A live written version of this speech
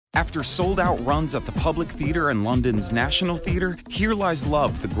After sold-out runs at the Public Theatre and London's National Theatre, Here Lies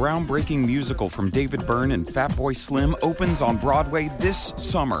Love, the groundbreaking musical from David Byrne and Fatboy Slim, opens on Broadway this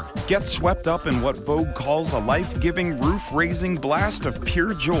summer. Get swept up in what Vogue calls a life-giving, roof-raising blast of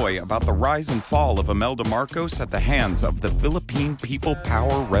pure joy about the rise and fall of Imelda Marcos at the hands of the Philippine People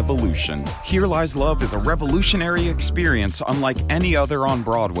Power Revolution. Here Lies Love is a revolutionary experience unlike any other on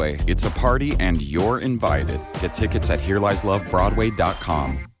Broadway. It's a party and you're invited. Get tickets at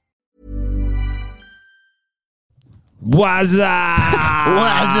HereLiesLoveBroadway.com. What's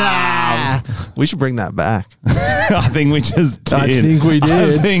up? We should bring that back. I think we just did. I think we did.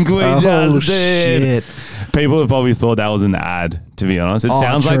 I think we just did. Shit. People have probably thought that was an ad, to be honest. It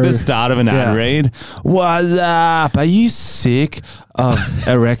sounds like the start of an ad read. What's up? Are you sick of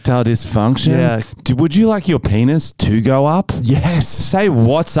erectile dysfunction? Yeah. Would you like your penis to go up? Yes. Say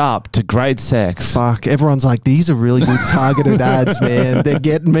what's up to great sex. Fuck. Everyone's like, these are really good targeted ads, man. They're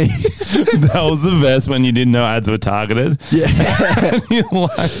getting me. That was the best when you didn't know ads were targeted. Yeah. You're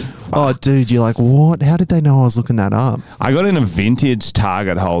like, oh, dude, you're like, what? How did they know I was looking that up? I got in a vintage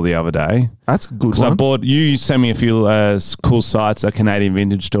Target hole the other day. That's a good So one. you sent me a few cool sites, a Canadian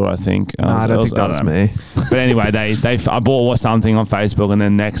vintage store, I think. I don't think that was me. But anyway, I bought something on Facebook, and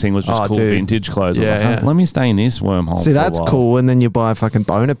then next thing was just cool vintage clothes. I was like, let me stay in this wormhole. See, that's cool. And then you buy fucking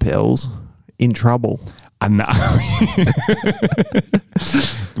boner pills. In trouble. I know.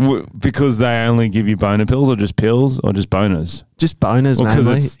 Because they only give you boner pills, or just boners? Just boners,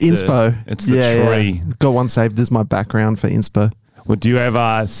 mainly. Inspo. It's the tree. Yeah. Got one saved as my background for Inspo. Well, do you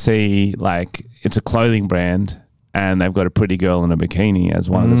ever see, like, it's a clothing brand and they've got a pretty girl in a bikini as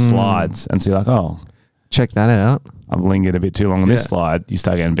one of the slides, and so you're like, oh, check that out. I've lingered a bit too long on this slide. You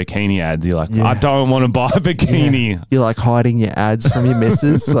start getting bikini ads. You're like, I don't want to buy a bikini. Yeah. You're like hiding your ads from your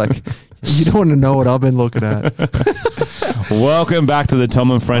missus. Like, you don't want to know what I've been looking at. Welcome back to the Tom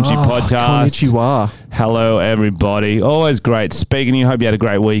and Frenchie podcast. Konnichiwa. Hello, everybody. Always great speaking to you. Hope you had a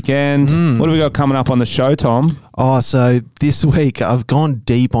great weekend. What have we got coming up on the show, Tom? Oh, so this week I've gone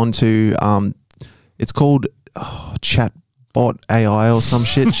deep onto, it's called Chatbot AI or some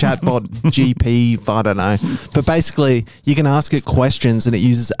shit. Chatbot GP, I don't know. But basically, you can ask it questions and it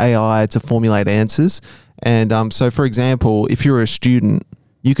uses AI to formulate answers. And so, for example, if you're a student,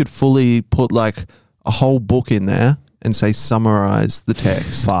 you could fully put like a whole book in there and say summarize the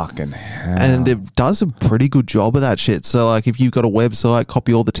text. Fucking hell. And it does a pretty good job of that shit. So like if you've got a website,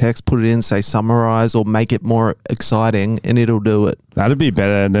 copy all the text, put it in, say summarize or make it more exciting, and it'll do it. That'd be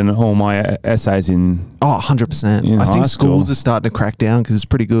better than all my essays in... Oh, 100%. I think schools are starting to crack down because it's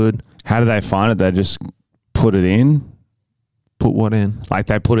pretty good. How do they find it? They just put it in? Put what in? Like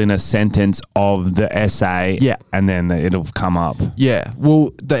they put in a sentence of the essay, and then it'll come up. Yeah.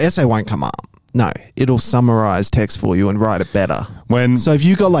 Well, the essay won't come up. No, it'll summarize text for you and write it better. So if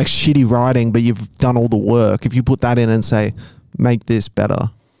you got like shitty writing, but you've done all the work, if you put that in and say, make this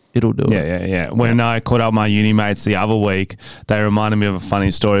better, it'll do it. Yeah. When I caught up my uni mates the other week, they reminded me of a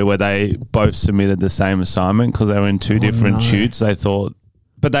funny story where they both submitted the same assignment because they were in two different tutes. They thought,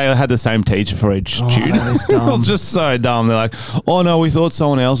 but they had the same teacher for each tutor. That is dumb. It was just so dumb. They're like, oh no, we thought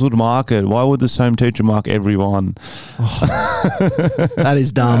someone else would mark it. Why would the same teacher mark everyone? That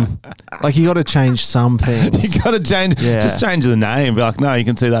is dumb. Like you got to change some things. You got to change, just change the name. Be like, no, you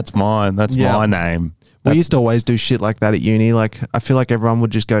can see that's mine. That's my name. We used to always do shit like that at uni. Like I feel like everyone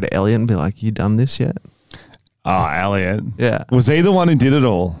would just go to Elliot and be like, you done this yet? Oh, Elliot. Yeah. Was he the one who did it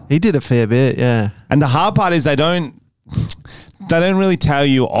all? He did a fair bit, yeah. And the hard part is they don't really tell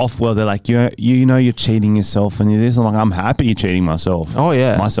you off well. They're like, you know you're cheating yourself and you this. I'm like, I'm happy you're cheating myself. Oh,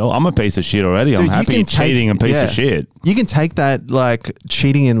 yeah. I'm a piece of shit already. Dude, I'm happy you're cheating a piece of shit. You can take that like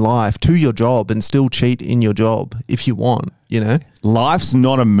cheating in life to your job and still cheat in your job if you want, you know? Life's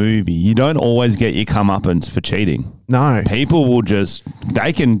not a movie. You don't always get your comeuppance for cheating. No. People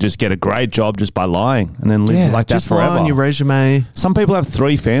they can just get a great job just by lying and then live like that just forever. Lie on your resume. Some people have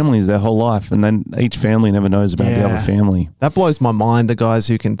 3 families their whole life and then each family never knows about the other family. That blows my mind, the guys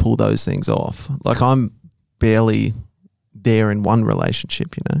who can pull those things off. Like I'm barely there in one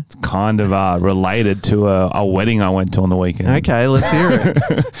relationship, you know? It's kind of related to a wedding I went to on the weekend. Okay, let's hear it.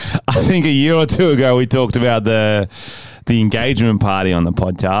 I think a year or two ago we talked about the engagement party on the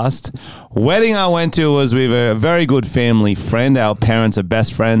podcast. Wedding I went to was with a very good family friend. Our parents are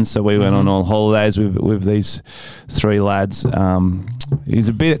best friends, so we went on all holidays with these 3 lads. He's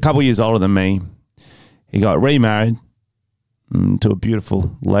a couple years older than me. He got remarried to a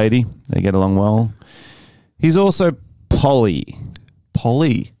beautiful lady. They get along well. He's also polyamorous.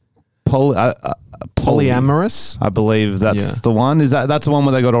 I believe that's the one. That's the one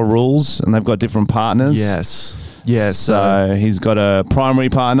where they got all rules and they've got different partners. Yes. Yeah. So he's got a primary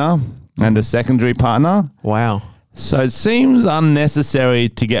partner and a secondary partner. Wow. So it seems unnecessary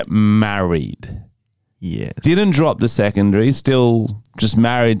to get married. Yes. Didn't drop the secondary, still just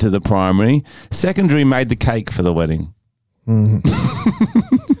married to the primary. Secondary made the cake for the wedding.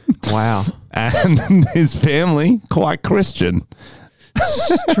 Wow. And his family, quite Christian.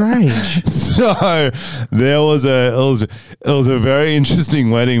 Strange. So there was it was a very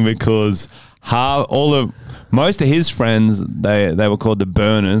interesting wedding because most of his friends they were called the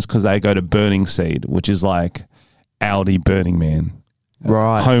Burners because they go to Burning Seed, which is like Audi Burning Man.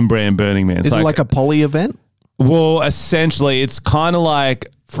 Right. Home brand Burning Man. Is it like a poly event? Well, essentially, it's kind of like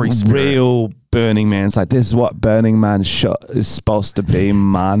Free spirit. real Burning Man. It's like, this is what Burning Man is supposed to be,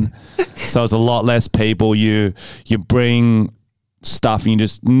 man. So it's a lot less people. You bring stuff and you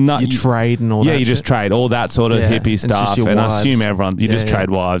just... You trade and all that. Yeah, you just trade all that sort of Yeah, hippie it's just stuff. your And I wives. assume everyone... You just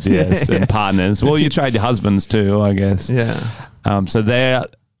trade wives, yes, and partners. Well, you trade your husbands too, I guess. Yeah. So they're...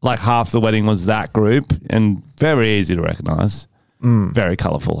 Like half the wedding was that group and very easy to recognise. Very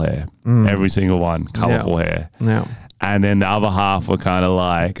colourful hair. Every single one, colourful hair. Yeah. And then the other half were kind of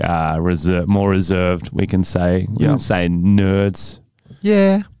like more reserved, we can say. We can say nerds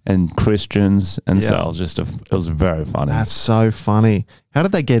Yeah. and Christians. And so Yeah. it was very funny. That's so funny. How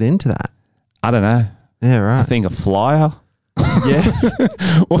did they get into that? I don't know. Yeah, I right. think a flyer. Yeah.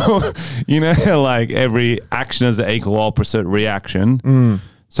 Well, you know, like every action is an equal opposite reaction.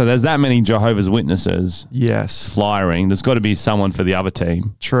 So there's that many Jehovah's Witnesses Yes. flyering. There's got to be someone for the other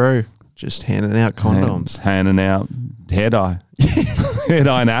team. True. Just handing out condoms. Handing out hair dye. Hair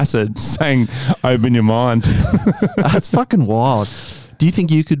dye and acid, saying, open your mind. That's fucking wild. Do you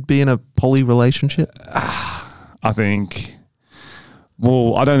think you could be in a poly relationship? I think,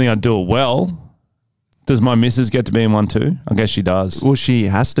 well, I don't think I'd do it well. Does my missus get to be in one too? I guess she does. Well, she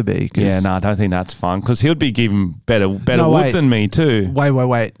has to be. 'Cause Yeah, no, I don't think that's fun because he'll be given better No, wood wait. than me too.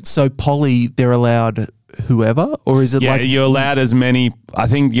 Wait. So poly, they're allowed whoever? Or is it Yeah, like... you're allowed as many, I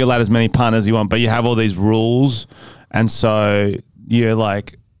think you're allowed as many partners as you want, but you have all these rules. And so you're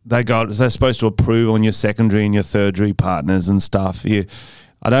like, they're supposed to approve on your secondary and your thirdary partners and stuff.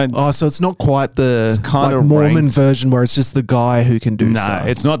 Oh, so it's not quite the kinda like Mormon ranked. version where it's just the guy who can do No, stuff.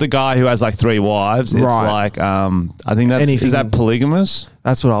 it's not the guy who has like 3 wives. It's Right. like, I think Anything- is that polygamous?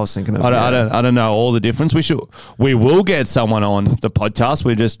 That's what I was thinking of. I don't know all the difference. We will get someone on the podcast.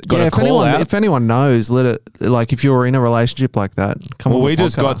 We just got to call out. If anyone knows, let it. Like if you're in a relationship like that, come on. Well, we the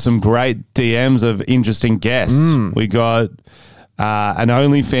just got podcast. some great DMs of interesting guests. We got an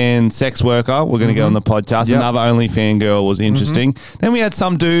OnlyFans sex worker. We're going to get on the podcast. Yep. Another OnlyFans girl was interesting. Then we had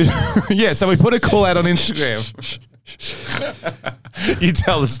some dude. Yeah, so we put a call out on Instagram. You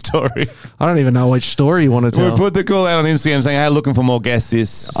tell the story. I don't even know which story you want to tell. We put the call out on Instagram saying, hey, looking for more guests this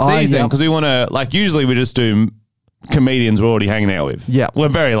season. yep. Because we want to, like, usually we just do comedians we're already hanging out with. Yeah. We're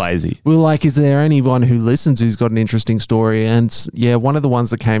very lazy. Well, like, is there anyone who listens who's got an interesting story? And yeah, one of the ones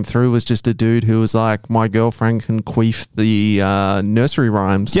that came through was just a dude who was like, my girlfriend can queef the nursery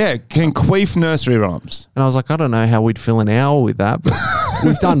rhymes. Yeah, can queef nursery rhymes. And I was like, I don't know how we'd fill an hour with that, but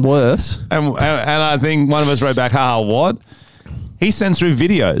we've done worse. And I think one of us wrote back, what? He sends through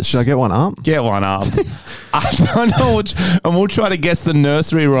videos. Should I get one up? Get one up. I don't know which, and we'll try to guess the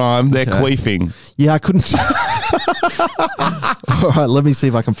nursery rhyme they're queefing. Yeah, I couldn't. All right, let me see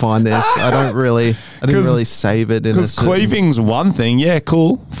if I can find this. I didn't really save it in a Because certain- queefing's one thing, yeah,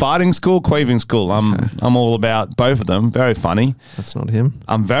 cool. Fighting's cool, queefing's cool. I'm all about both of them. Very funny. That's not him.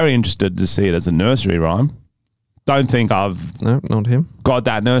 I'm very interested to see it as a nursery rhyme. Don't think I've No, not him. got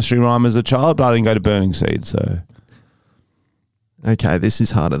that nursery rhyme as a child, but I didn't go to Burning Seed, so Okay, this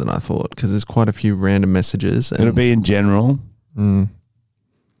is harder than I thought because there's quite a few random messages. And it'll be in general. And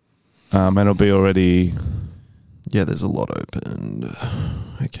it'll be already yeah, there's a lot opened.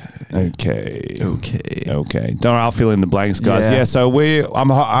 Okay. okay. Okay. Don't worry, I'll fill in the blanks, guys. Yeah. Yeah, so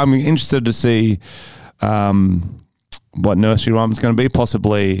I'm interested to see what nursery rhyme is going to be.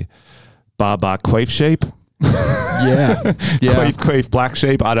 Possibly Bar Queef Sheep. Yeah. Queef Black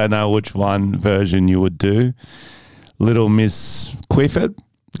Sheep. I don't know which one version you would do. Little Miss Queefit.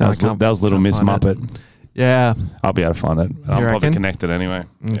 That was Little can't Miss find it. Muppet. Yeah. I'll be able to find it. I'm probably reckon? connected anyway.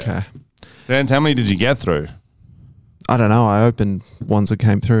 Okay. Dan, how many did you get through? I don't know. I opened ones that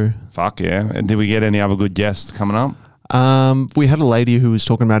came through. Fuck yeah. And did we get any other good guests coming up? We had a lady who was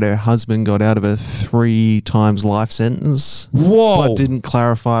talking about her husband got out of a 3 times life sentence. Whoa. But didn't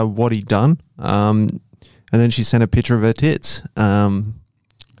clarify what he'd done. And then she sent a picture of her tits. And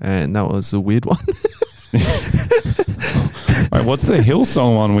that was a weird one. Wait, what's the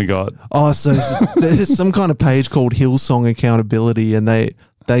Hillsong one we got? Oh, so there's some kind of page called Hillsong Accountability, and they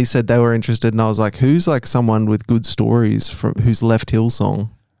they said they were interested, and I was like, who's like someone with good stories from who's left Hillsong?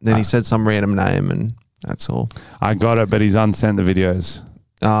 Then he said some random name, and that's all. I got it, but he's unsent the videos.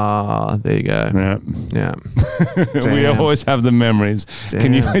 Ah, there you go. Yeah. Yeah. We always have the memories.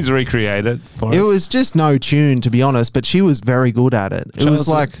 Can you Damn. please recreate it for It us? was just no tune, to be honest, but she was very good at it. It Show was us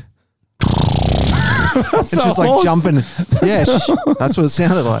like, That's it's just a like horse. jumping. Yeah, that's what it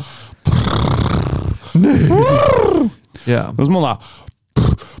sounded like. Yeah. It was more like,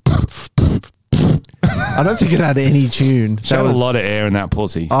 I don't think it had any tune. she had a lot of air in that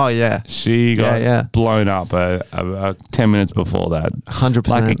pussy. Oh, yeah. She got Yeah. blown up 10 minutes before that. 100%.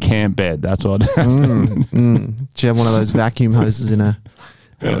 Like a camp bed. That's what. She had one of those vacuum hoses in her.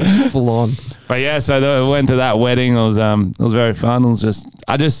 It was full on. But yeah, so went to that wedding. It was very fun.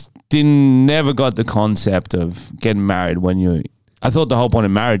 I just never got the concept of getting married when you. I thought the whole point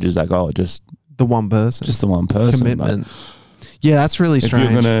of marriage is like, oh, just The one person. the one person. Commitment. Yeah, that's really But if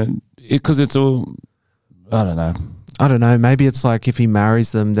strange. you're gonna, because it's all, I don't know. I don't know. Maybe it's like if he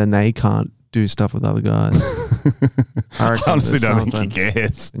marries them, then they can't do stuff with other guys. I reckon Honestly, there's don't something. think he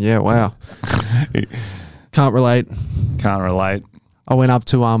cares. Yeah, wow. Can't relate. Can't relate. I went up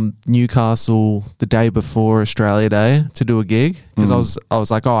to Newcastle the day before Australia Day to do a gig because I was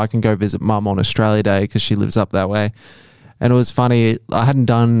like, oh, I can go visit Mum on Australia Day because she lives up that way. And it was funny. I hadn't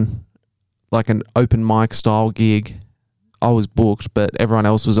done like an open mic style gig. I was booked, but everyone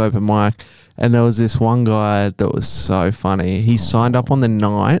else was open mic. And there was this one guy that was so funny. He signed up on the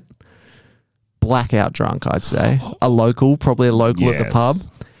night, blackout drunk, I'd say. Probably a local at the Yes. pub.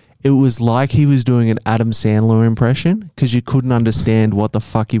 It was like he was doing an Adam Sandler impression because you couldn't understand what the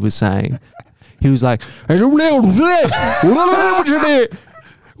fuck he was saying. He was like, and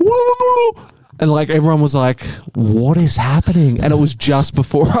like everyone was like, what is happening? And it was just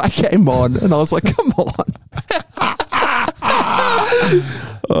before I came on, and I was like, come on.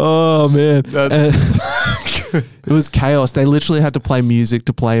 Oh man. It was chaos. They literally had to play music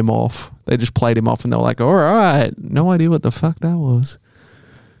to play him off. They just played him off and they were like, all right. No idea what the fuck that was.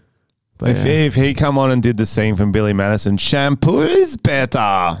 But yeah. If he come on and did the scene from Billy Madison, shampoo is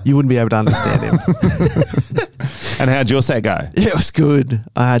better. You wouldn't be able to understand him. And how'd your set go? Yeah, it was good.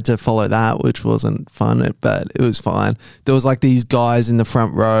 I had to follow that, which wasn't fun, but it was fine. There was like these guys in the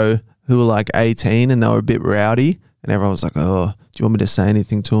front row who were like 18 and they were a bit rowdy. And everyone was like, oh, do you want me to say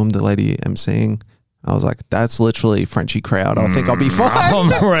anything to him, the lady emceeing? I was like, that's literally Frenchie crowd. I think I'll be fine. I'm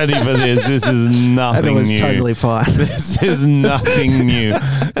ready for this. This is nothing And it was new. totally fine. This is nothing new.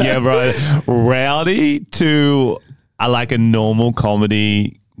 Yeah, bro. Rowdy to like a normal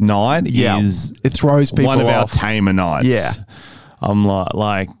comedy night is It throws people one of our off. tamer nights. Yeah. I'm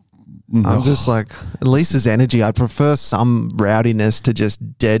like I'm just like, at least there's energy. I'd prefer some rowdiness to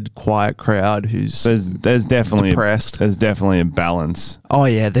just dead, quiet crowd who's... there's definitely depressed. There's definitely a balance. Oh,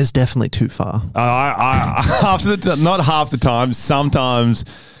 yeah, there's definitely too far. I not half the time. Sometimes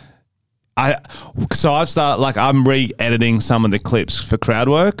I've started like I'm re-editing some of the clips for crowd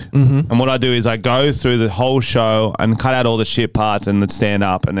work, and what I do is I go through the whole show and cut out all the shit parts and then stand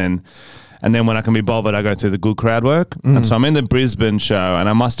up, and then when I can be bothered, I go through the good crowd work. And so I'm in the Brisbane show, and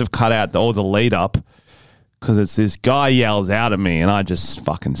I must have cut out all the lead up because it's this guy yells out at me, and I just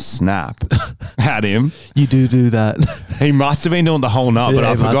fucking snap at him. You do that. He must have been doing the whole night, but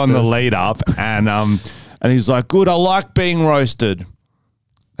Yeah, I've he must forgotten the have. lead up. And he's like, good, I like being roasted.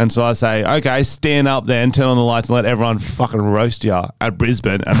 And so I say, okay, stand up then, turn on the lights and let everyone fucking roast you at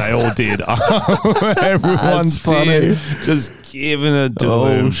Brisbane. And they all did. Everyone That's funny. did. Just giving it to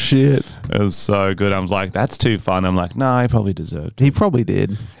him. Oh, shit. It was so good. I was like, that's too fun. I'm like, no, he probably deserved it. He probably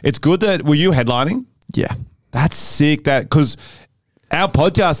did. It's good that, were you headlining? Yeah. That's sick. Because our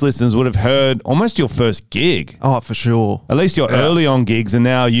podcast listeners would have heard almost your first gig. Oh, for sure. At least you're early on gigs, and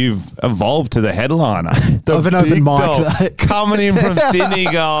now you've evolved to the headliner. The Of an open big mic, dog though. coming in from Sydney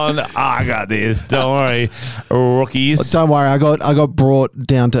going, I got this. Don't worry, rookies. Don't worry, I got brought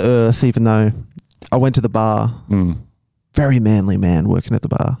down to earth, even though I went to the bar. Very manly man working at the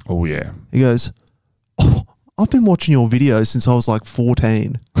bar. Oh, yeah. He goes, oh, I've been watching your videos since I was like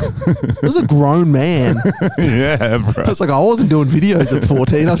 14. I was a grown man. Yeah, bro. I was like, I wasn't doing videos at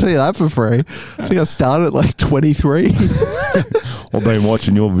 14. I'll tell you that for free. I think I started at like 23. I've been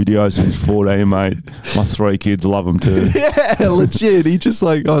watching your videos since 14, mate. My 3 kids love them too. Yeah, legit. He just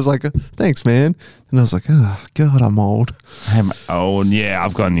like, I was like, thanks, man. And I was like, oh, God, I'm old. Oh, yeah,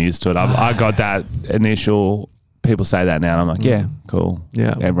 I've gotten used to it. I got that initial... People say that now, and I'm like, yeah, cool.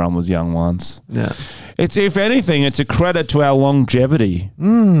 Yeah. Everyone was young once. Yeah. It's, if anything, it's a credit to our longevity.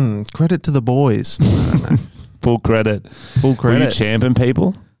 Credit to the boys. I don't know. Full credit. Full Were you credit. champing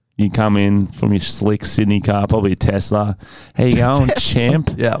people? You come in from your slick Sydney car, probably a Tesla. How you going,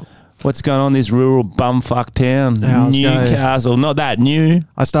 champ? Yeah. What's going on in this rural bumfuck town? Yeah, I was Newcastle. Not that new.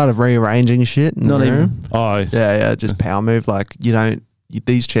 I started rearranging shit in the room. Even. Oh, Yeah, just power move. Like,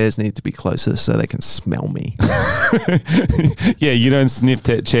 these chairs need to be closer so they can smell me. yeah, you don't sniff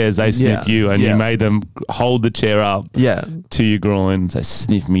chairs, they sniff you, and you made them hold the chair up to your groin and say,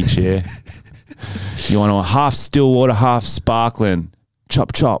 sniff me chair. You want a half still water, half sparkling.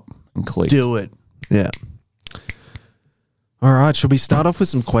 Chop, chop, and click. Do it. Yeah. All right, should we start off with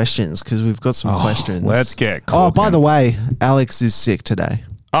some questions? Because we've got some questions. Let's get cooking. Oh, by the way, Alex is sick today.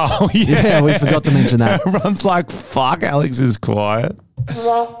 Oh, yeah. Yeah, we forgot to mention that. Everyone's like, fuck, Alex is quiet.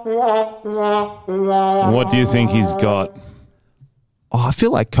 What do you think he's got? Oh, I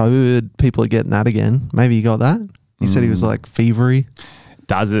feel like COVID, people are getting that again. Maybe he got that. He said he was like fevery.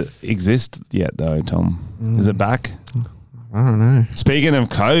 Does it exist yet, though, Tom? Is it back? I don't know. Speaking of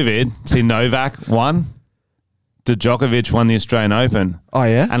COVID, see Novak won. Djokovic won the Australian Open. Oh,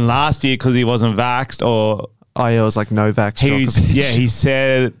 yeah? And last year, because he wasn't vaxxed or... Oh, yeah, it was like Novak Djokovic. He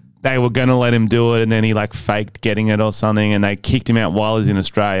said they were going to let him do it and then he like faked getting it or something and they kicked him out while he's in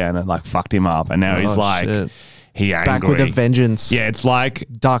Australia and it like fucked him up. And now he's like... Shit. He angry. Back with a vengeance. Yeah, it's like...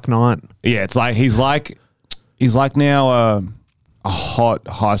 Dark Knight. Yeah, it's like... He's like now a hot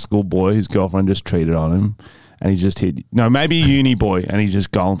high school boy whose girlfriend just cheated on him. And he's just hit, maybe a uni boy, and he's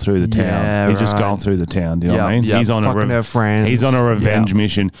just going through the town. Yeah, he's just going through the town. Do you know what I mean? Yep. He's on her friends. He's on a revenge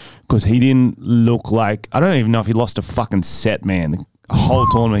mission because he didn't look like, I don't even know if he lost a fucking set, man. The whole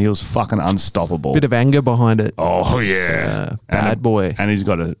tournament, he was fucking unstoppable. Bit of anger behind it. Oh yeah, bad boy. And he's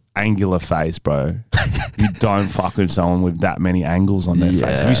got an angular face, bro. You don't fuck with someone with that many angles on their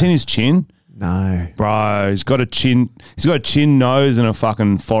face. Have you seen his chin? No. Bro, he's got a chin nose and a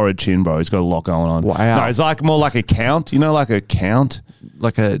fucking forehead chin, bro. He's got a lot going on. Wow. No, it's like more like a count. Like a count?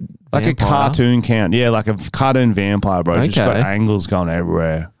 Like a a cartoon count. Yeah, like a cartoon vampire, bro. Okay. Just got angles going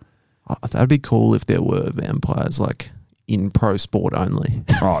everywhere. Oh, that'd be cool if there were vampires like in pro sport only.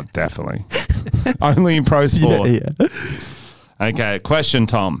 Oh, definitely. Only in pro sport. Yeah. Okay, question,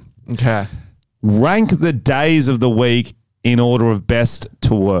 Tom. Okay. Rank the days of the week in order of best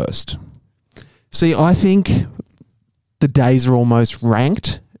to worst. See, I think the days are almost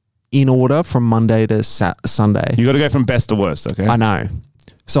ranked in order from Monday to Sunday. You got to go from best to worst, okay? I know.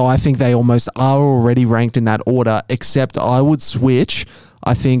 So I think they almost are already ranked in that order, except I would switch.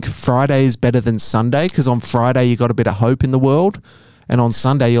 I think Friday is better than Sunday because on Friday you got a bit of hope in the world. And on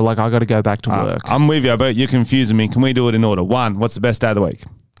Sunday you're like, I got to go back to work. I'm with you, but you're confusing me. Can we do it in order? 1, what's the best day of the week?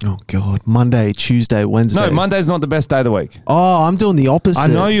 Oh, God. Monday, Tuesday, Wednesday. No, Monday's not the best day of the week. Oh, I'm doing the opposite. I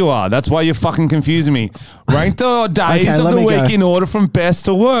know you are. That's why you're fucking confusing me. Rank the days of the week in order from best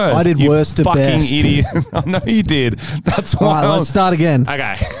to worst. I did worst to fucking best. Idiot. I know you did. That's why. All right, let's start again.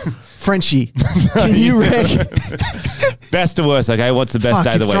 Okay. Frenchie, can you rank? Best to worst, okay? What's the best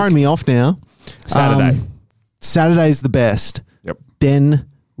day of the week? You've thrown me off now. Saturday. Saturday's the best. Yep. Then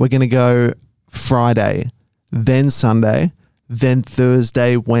we're going to go Friday, then Sunday, then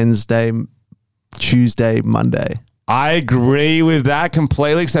Thursday, Wednesday, Tuesday, Monday. I agree with that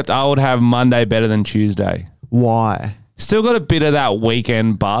completely, except I would have Monday better than Tuesday. Why? Still got a bit of that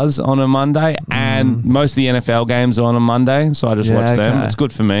weekend buzz on a Monday, and most of the NFL games are on a Monday, so I just watch them. Okay. It's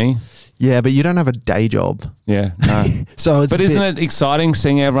good for me. Yeah, but you don't have a day job. Yeah. No. So it's but isn't it exciting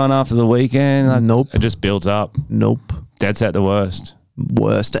seeing everyone after the weekend? Like, Nope. It just builds up. Nope. Dead set the worst.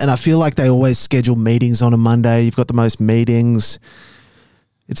 Worst. And I feel like they always schedule meetings on a Monday. You've got the most meetings.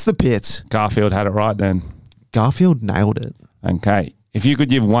 It's the pits. Garfield had it right then. Garfield nailed it. Okay. If you could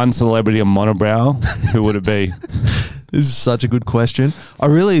give one celebrity a monobrow, who would it be? This is such a good question. I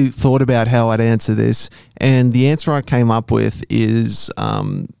really thought about how I'd answer this, and the answer I came up with is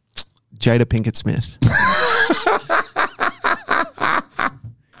Jada Pinkett Smith.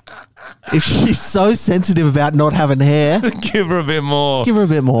 If she's so sensitive about not having hair, Give her a bit more. give her a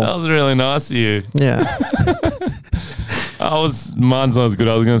bit more. That was really nice of you. Yeah. Mine's not as good.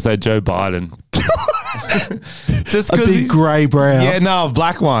 I was going to say Joe Biden. Just A because big grey brow. Yeah, no, a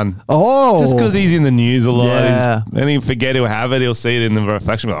black one. Oh. Just because he's in the news a lot. Yeah. Then he'll forget he'll have it. He'll see it in the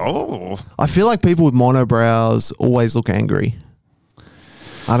reflection. Like, oh. I feel like people with monobrows always look angry.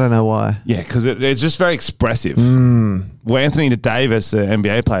 I don't know why. Yeah, because it's just very expressive. Well, Anthony Davis, the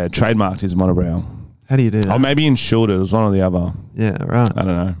NBA player, trademarked his monobrow. How do you do that? Or maybe insured it. It was one or the other. Yeah, right. I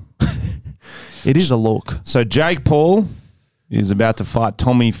don't know. It is a look. So Jake Paul is about to fight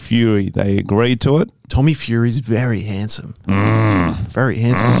Tommy Fury. They agreed to it. Tommy Fury's very handsome. Very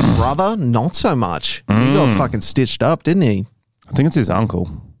handsome. His brother, not so much. He got fucking stitched up, didn't he? I think it's his uncle.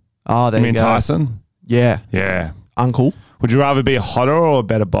 Oh, there You you mean go. Tyson? Yeah. Yeah. Uncle. Would you rather be a hotter or a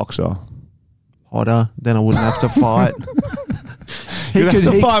better boxer? Hotter, then I wouldn't have to fight. You'd have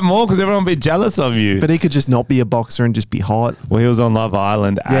to fight more because everyone would be jealous of you. But he could just not be a boxer and just be hot. Well, he was on Love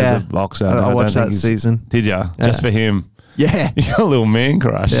Island as a boxer. I watched that season. Did you? Just for him? Yeah. You got a little man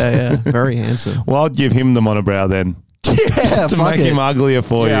crush. Yeah. Very handsome. Well, I'd give him the monobrow then. Yeah, Just to make him uglier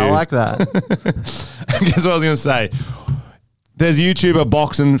for you. Yeah, I like that. Guess what I was going to say? There's YouTuber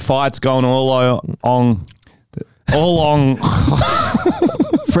boxing fights going all on.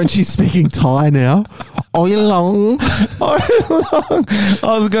 Frenchie's speaking Thai now. All long. I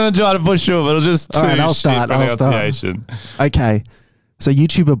was going to try to push through, but it was just too All right, I'll shit start. pronunciation. Okay. So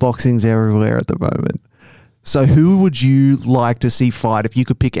YouTuber boxing's everywhere at the moment. So who would you like to see fight if you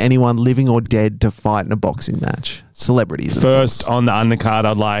could pick anyone living or dead to fight in a boxing match? Celebrities. First on the undercard,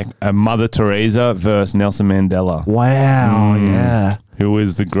 I'd like Mother Teresa versus Nelson Mandela. Wow, yeah. Who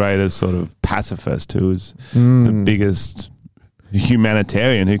is the greatest sort of pacifist, who is the biggest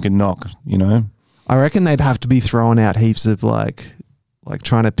humanitarian who can knock, I reckon they'd have to be throwing out heaps of like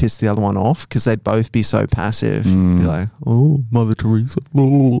trying to piss the other one off because they'd both be so passive. Be like, oh, Mother Teresa.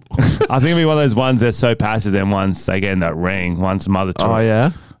 I think it'd be one of those ones they're so passive, then once they get in that ring, once Mother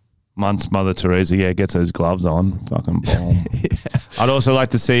Teresa gets those gloves on, fucking bomb. I'd also like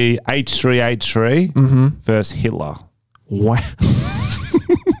to see H3H3 versus Hitler. Wow.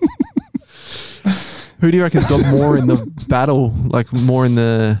 Who do you reckon's got more in the battle, like more in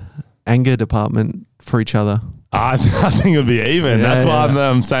the anger department for each other? I think it would be even. Yeah, That's why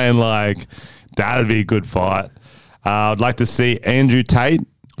I'm saying like that'd be a good fight. I'd like to see Andrew Tate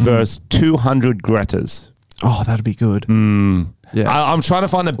versus 200 Gretas. Oh, that'd be good. Yeah, I'm trying to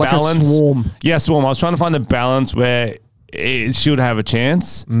find the balance. A swarm. Yeah, swarm. I was trying to find the balance where it should have a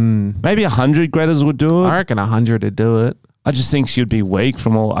chance. Maybe 100 Gretas would do it. I reckon 100 would do it. I just think she'd be weak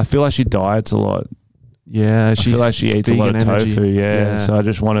from all. I feel like she diets a lot. Yeah, I feel like she eats a lot of energy. tofu. Yeah, so I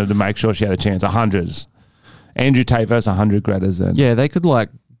just wanted to make sure she had a chance. 100s. Andrew Tate versus 100 Gretas then. Yeah, they could like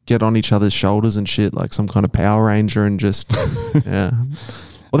get on each other's shoulders and shit like some kind of Power Ranger and just, yeah.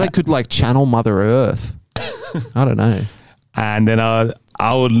 Or they could like channel Mother Earth. I don't know. And then I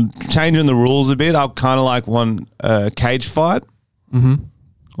would change in the rules a bit. I'd kind of like one cage fight.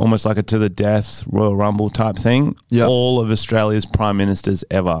 Almost like a to the death Royal Rumble type thing. Yep. All of Australia's prime ministers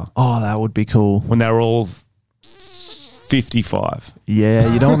ever. Oh, that would be cool. When they were all 55.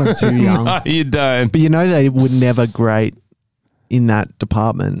 Yeah, you don't want them too young. No, you don't. But you know they were never great in that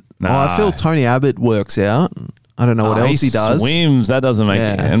department. Nah. Oh, I feel Tony Abbott works out. I don't know what else he does. Swims. That doesn't make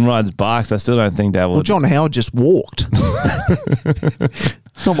it. And rides bikes. I still don't think that would. Well, John Howard just walked.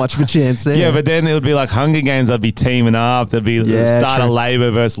 Not much of a chance there. Yeah, but then it would be like Hunger Games. They'd be teaming up. There'd be start a Labor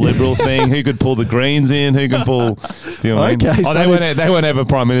versus Liberal thing. Who could pull the Greens in? Who could pull? Do you know what I mean? Okay, Oh, so they weren't ever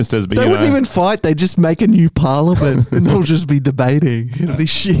prime ministers, but they wouldn't even fight. They'd just make a new parliament and they'll just be debating. It'll be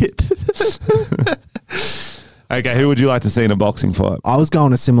shit. Okay, who would you like to see in a boxing fight? I was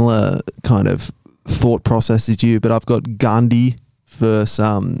going a similar kind of thought process as you, but I've got Gandhi versus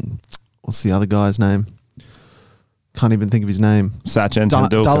what's the other guy's name? Can't even think of his name. Sachin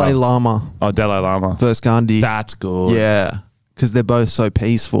Tendulkar. Dalai Lama. Oh, Dalai Lama versus Gandhi. That's good. Yeah, because they're both so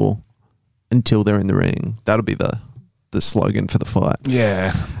peaceful until they're in the ring. That'll be the slogan for the fight.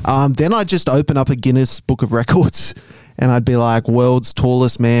 Yeah. Then I'd just open up a Guinness Book of Records and I'd be like world's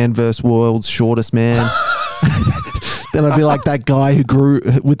tallest man versus world's shortest man. Then I'd be like that guy who grew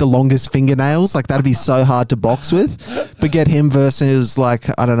with the longest fingernails. Like that'd be so hard to box with. But get him versus like,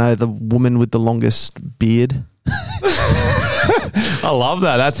 I don't know, the woman with the longest beard. I love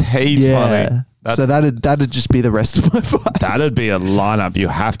that. That's funny. So that'd just be the rest of my fights. That'd be a lineup you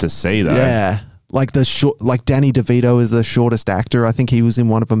have to see though. Yeah. Like like Danny DeVito is the shortest actor. I think he was in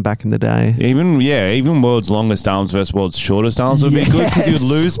one of them back in the day. Even world's longest arms versus world's shortest arms would be good because you'd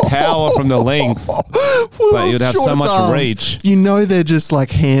lose power from the length, but you'd have so much reach. You know they're just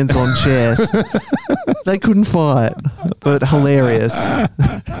like hands on chest. They couldn't fight, but hilarious.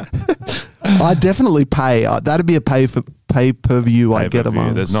 I'd definitely pay. That'd be a pay-per-view I'd get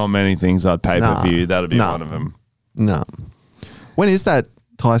amongst. There's not many things I'd pay-per-view. That'd be one of them. No. When is that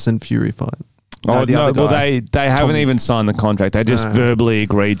Tyson Fury fight? Well, they haven't even signed the contract. They just verbally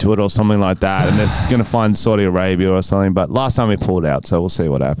agreed to it or something like that, and they're going to find Saudi Arabia or something. But last time he pulled out, so we'll see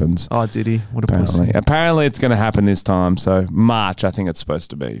what happens. Oh, did he? What a pussy. Apparently, it's going to happen this time. So March, I think it's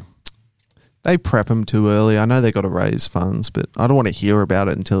supposed to be. They prep him too early. I know they got to raise funds, but I don't want to hear about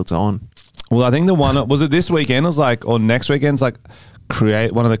it until it's on. Well, I think the one was it this weekend? It was like, or next weekend's like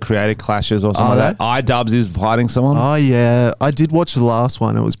one of the creative clashes or something like that. iDubbbz is fighting someone. Oh yeah, I did watch the last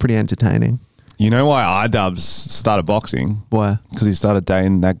one. It was pretty entertaining. You know why iDubbbz started boxing? Why? Because he started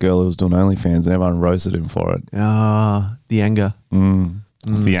dating that girl who was doing OnlyFans and everyone roasted him for it. Ah, the anger.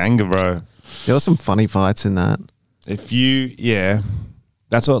 It's the anger, bro. There were some funny fights in that.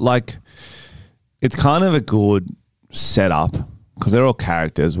 That's what, like, it's kind of a good setup because they're all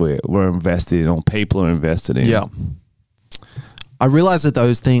characters we're invested in, or people are invested in. Yeah. I realize that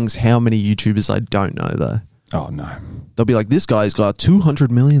those things, how many YouTubers I don't know though. Oh, no. They'll be like, this guy's got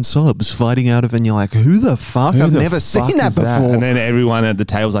 200 million subs fighting out of, and you're like, who the fuck? I've never seen that before. And then everyone at the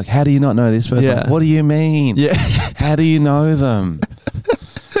table's like, how do you not know this person? Yeah. Like, what do you mean? Yeah. How do you know them?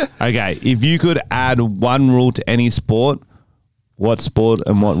 Okay, if you could add one rule to any sport, what sport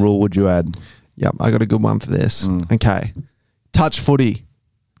and what rule would you add? Yep, I got a good one for this. Okay. Touch footy.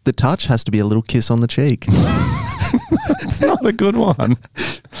 The touch has to be a little kiss on the cheek. It's not a good one.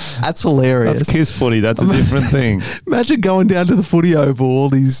 That's hilarious. That's kiss footy. That's a different thing. Imagine going down to the footy oval, all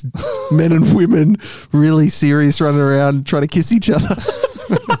these men and women really serious running around trying to kiss each other.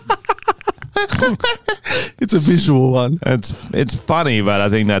 It's a visual one. It's funny, but I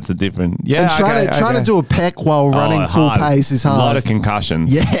think that's a different. Yeah, and trying to do a peck while running full hard. pace is hard. A lot of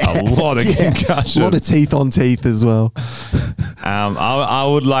concussions. Yeah, a lot of concussions. A lot of teeth on teeth as well. I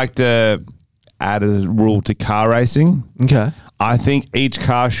would like to add a rule to car racing. Okay. I think each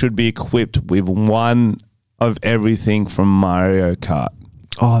car should be equipped with one of everything from Mario Kart.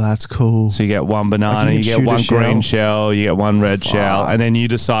 Oh, that's cool. So you get one banana, Like you get one green shell, you get one red shell, and then you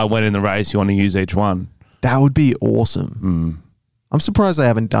decide when in the race you want to use each one. That would be awesome. I'm surprised they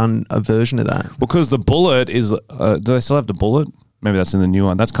haven't done a version of that. Because the Bullet is... do they still have the Bullet? Maybe that's in the new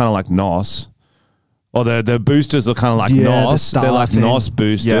one. That's kind of like NOS. Or the boosters are kind of like NOS. They're like NOS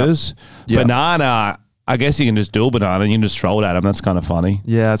boosters. Yep. Banana... I guess you can just do a banana and you can just throw it at them. That's kind of funny.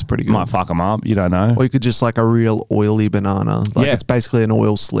 Yeah, that's pretty good. Might fuck them up. You don't know. Or you could just like a real oily banana. Like it's basically an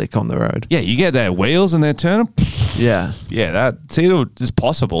oil slick on the road. Yeah, you get their wheels and they're turning. Yeah. Yeah, it's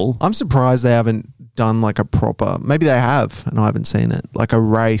possible. I'm surprised they haven't done like a proper, maybe they have and I haven't seen it, like a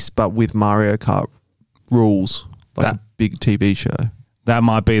race but with Mario Kart rules. Like a big TV show. That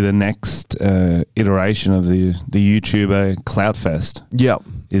might be the next iteration of the YouTuber Cloutfest. Yep.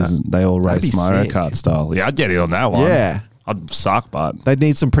 They all race Mario Kart style. Yeah, I'd get in on that one. Yeah. I'd suck, but... They'd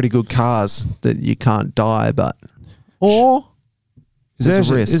need some pretty good cars that you can't die, but... Or...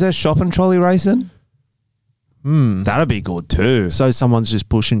 Is there shopping trolley racing? That'd be good too. So someone's just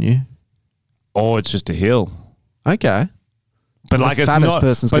pushing you? Or it's just a hill. Okay. But like the it's fattest not...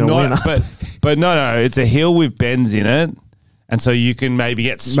 person's going to win. But no, it's a hill with bends in it. And so you can maybe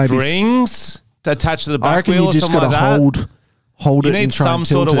get strings to attach to the back wheel or something like that. Hold you it. You need some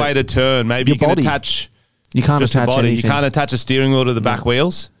sort of way to turn. Maybe you can attach. You can't attach anything. You can't attach a steering wheel to the back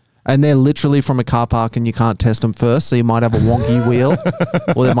wheels. And they're literally from a car park, and you can't test them first. So you might have a wonky wheel,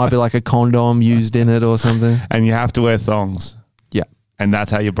 or there might be like a condom used in it or something. And you have to wear thongs. Yeah, and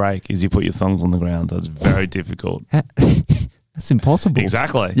that's how you brake. Is you put your thongs on the ground. So it's very difficult. That's impossible.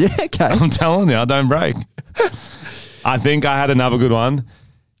 Exactly. Yeah. Okay. I'm telling you, I don't brake. I think I had another good one.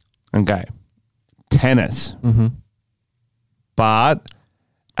 Okay. Tennis. But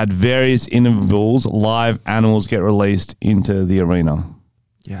at various intervals, live animals get released into the arena.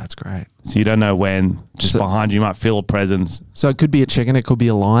 Yeah, that's great. So you don't know when. Just behind you, you might feel a presence. So it could be a chicken, it could be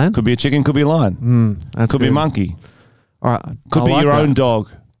a lion. Could be a chicken, could be a lion. Could be a monkey. All right. Could be your own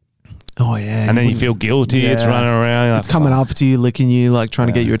dog. Oh, yeah. And then you feel guilty. Yeah. It's running around. It's coming up to you, licking you, like trying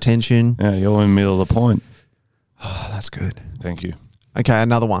to get your attention. Yeah, you're in the middle of the point. Oh, that's good. Thank you. Okay,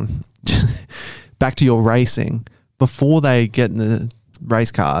 another one. Back to your racing. Before they get in the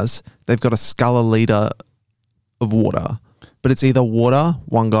race cars, they've got to scull a litre of water. But it's either water,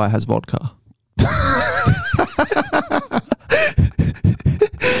 one guy has vodka.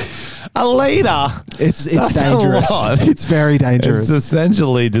 A litre? It's dangerous. It's very dangerous. It's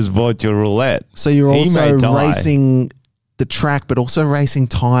essentially just vodka roulette. So you're also racing the track, but also racing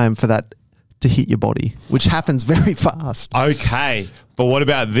time for that to hit your body, which happens very fast. Okay, but what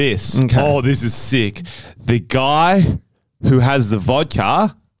about this? Okay. Oh, this is sick. The guy who has the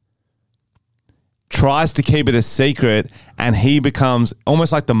vodka tries to keep it a secret, and he becomes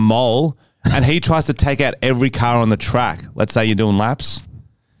almost like the mole, and he tries to take out every car on the track. Let's say you're doing laps.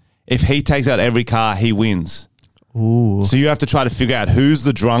 If he takes out every car, he wins. Ooh. So you have to try to figure out who's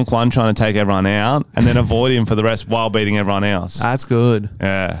the drunk one trying to take everyone out, and then avoid him for the rest while beating everyone else. That's good.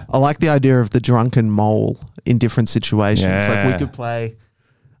 Yeah. I like the idea of the drunken mole in different situations. Yeah. Like we could play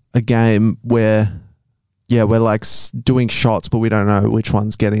a game where, we're like doing shots, but we don't know which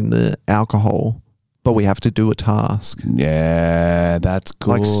one's getting the alcohol, but we have to do a task. Yeah, that's good.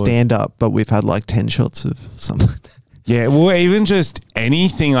 Like stand up, but we've had like 10 shots of something. Yeah, well, even just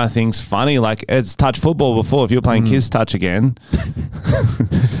anything I think's funny. Like, it's touch football before. If you're playing Kiss Touch again,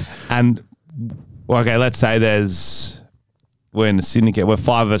 and okay, let's say we're in the syndicate. We're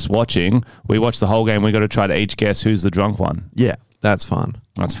 5 of us watching. We watch the whole game. We got to try to each guess who's the drunk one. Yeah, that's fun.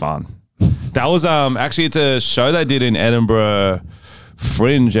 That's fun. That was actually, it's a show they did in Edinburgh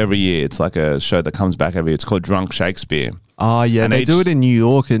Fringe every year. It's like a show that comes back every year. It's called Drunk Shakespeare. Oh, yeah. And they do it in New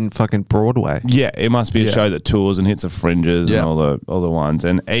York and fucking Broadway. Yeah, it must be a show that tours and hits the fringes and all the ones.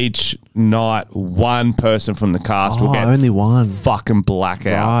 And each night, one person from the cast will get only one. fucking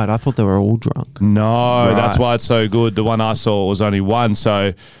blackout. Right, I thought they were all drunk. No, that's why it's so good. The one I saw was only one,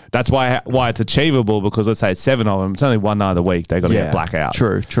 so that's why it's achievable, because let's say it's 7 of them. It's only one night of the week. They got to get blackout.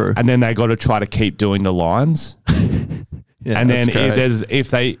 True. And then they got to try to keep doing the lines. Yeah, and then if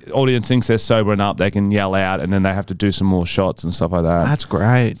the audience thinks they're sobering up, they can yell out, and then they have to do some more shots and stuff like that. That's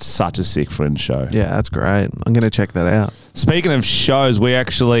great. It's such a sick Fringe show. Yeah, that's great. I'm going to check that out. Speaking of shows, we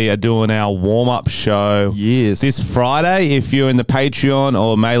actually are doing our warm-up show this Friday. If you're in the Patreon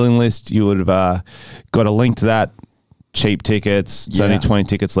or mailing list, you would have got a link to that. Cheap tickets. There's only 20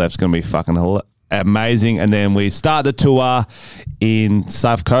 tickets left. It's going to be fucking amazing. And then we start the tour in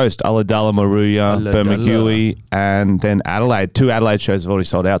South Coast, Ulladulla, Moruya, Bermagui, and then Adelaide. 2 Adelaide shows have already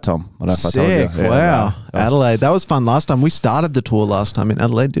sold out, Tom. I don't know if I told you. Yeah, wow. Adelaide. That was fun last time. We started the tour last time in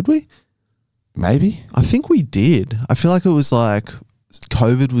Adelaide, did we? Maybe. I think we did. I feel like it was like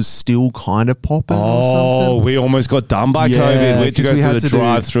COVID was still kind of popping or something. Oh, we almost got done by COVID. We had to go through the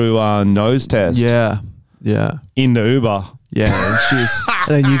drive-through nose test. Yeah. In the Uber. Yeah, and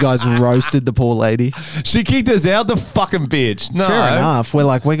and then you guys roasted the poor lady. She kicked us out, the fucking bitch. No. Fair enough. We're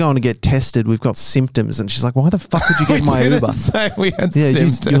like, we're going to get tested. We've got symptoms. And she's like, why the fuck did you get my Uber? Say we had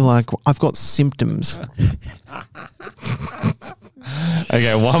symptoms. You're like, I've got symptoms.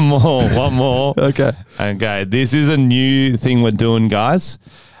 Okay, one more. Okay. This is a new thing we're doing, guys.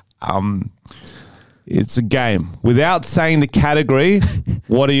 It's a game. Without saying the category,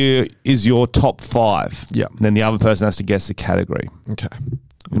 what is your top 5? Yeah. Then the other person has to guess the category. Okay.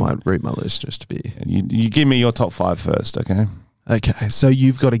 I might read my list just to be... You give me your top 5 first, okay? Okay. So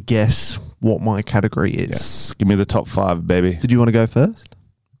you've got to guess what my category is. Yes. Give me the top 5, baby. Did you want to go first?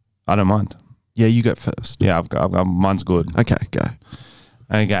 I don't mind. Yeah, you go first. Yeah, I've got mine's good. Okay, go.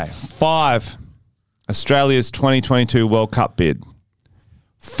 Okay. 5, Australia's 2022 World Cup bid.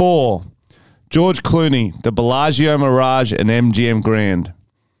 4, George Clooney, the Bellagio Mirage and MGM Grand.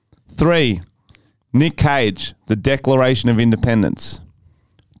 3, Nick Cage, the Declaration of Independence.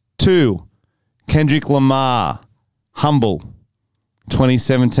 2, Kendrick Lamar, Humble,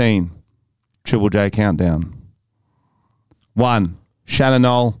 2017, Triple J Countdown. 1, Shannon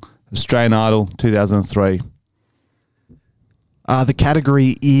Knoll, Australian Idol, 2003. The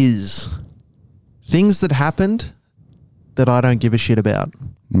category is things that happened that I don't give a shit about.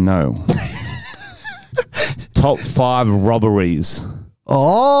 No. Top 5 robberies.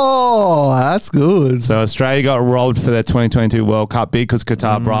 Oh, that's good. So Australia got robbed for their 2022 World Cup bid because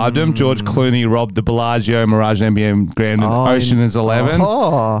Qatar bribed them. George Clooney robbed the Bellagio, Mirage, and MGM Grand, and Ocean's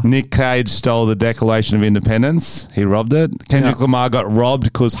 11. Nick Cage stole the Declaration of Independence. He robbed it. Kendrick Lamar got robbed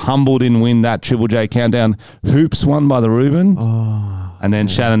because Humble didn't win that Triple J Countdown. Hoops won by the Reuben. And then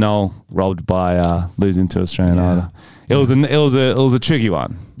Shannon Knoll robbed by losing to Australian Idol. It was a tricky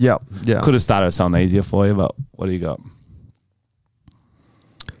one. Yep. Yeah. Could have started with something easier for you, but what do you got?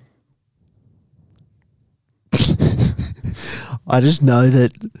 I just know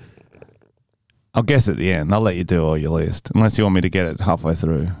that... I'll guess at the end. I'll let you do all your list, unless you want me to get it halfway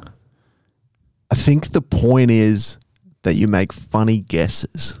through. I think the point is that you make funny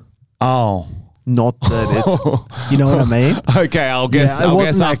guesses. Oh. Not that it's... You know what I mean? Okay, I'll guess. I'll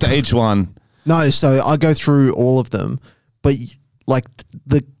guess after each one. No, so I go through all of them, but like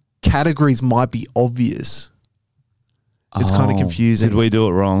the categories might be obvious. It's kind of confusing. Did we do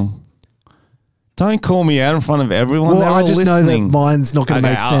it wrong? Don't call me out in front of everyone. Well, I just know that mine's not going to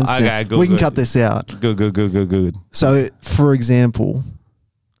make sense. Okay, good. We can cut this out. Good. So, for example,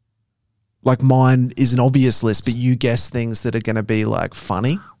 like mine is an obvious list, but you guess things that are going to be like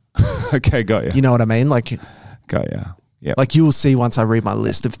funny. Okay, got you. You know what I mean? Like, got you. Yeah. Like you'll see once I read my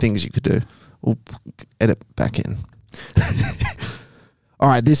list of things you could do. We'll edit back in. All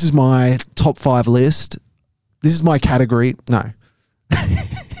right, this is my top 5 list. This is my category. No.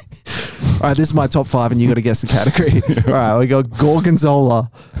 right, this is my top 5 and you got to guess the category. All right, we got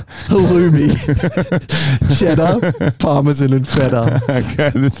gorgonzola, halloumi, cheddar, parmesan and feta. Okay,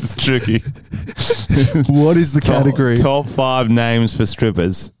 this is tricky. What is the category? Top 5 names for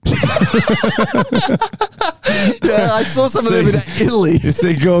strippers. Yeah, I saw some of them in Italy. You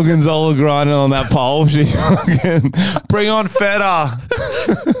see gorgonzola grinding on that pole. She fucking bring on feta.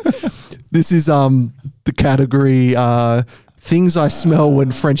 This is the category things I smell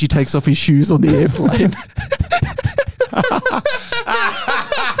when Frenchie takes off his shoes on the airplane.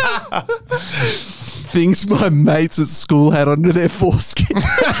 Things my mates at school had under their foreskin.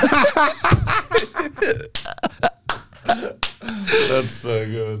 That's so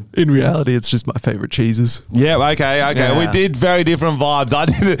good. In reality, it's just my favorite cheeses. Yeah, okay. Yeah. We did very different vibes.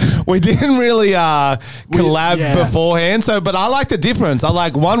 We didn't really collab beforehand. But I like the difference.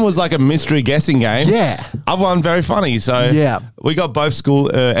 One was like a mystery guessing game. Yeah. Other one very funny. So Yeah. we got both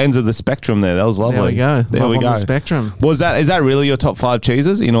school ends of the spectrum there. That was lovely. There we go. There Love we on go. the spectrum. Is that really your top 5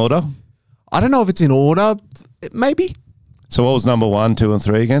 cheeses in order? I don't know if it's in order. Maybe. So what was number 1, 2, and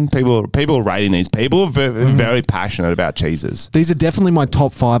 3 again? People are rating these. People are very passionate about cheeses. These are definitely my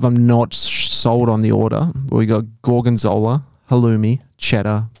top 5. I'm not sold on the order. We got gorgonzola, halloumi,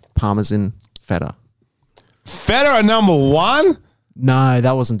 cheddar, parmesan, feta. Feta at number 1? No,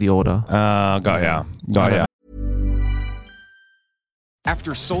 that wasn't the order. Got ya.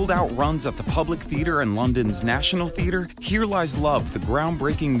 After sold-out runs at the Public Theatre and London's National Theatre, Here Lies Love, the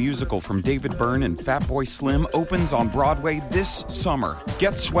groundbreaking musical from David Byrne and Fatboy Slim, opens on Broadway this summer.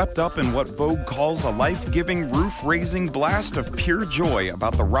 Get swept up in what Vogue calls a life-giving, roof-raising blast of pure joy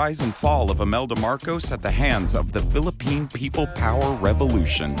about the rise and fall of Imelda Marcos at the hands of the Philippine People Power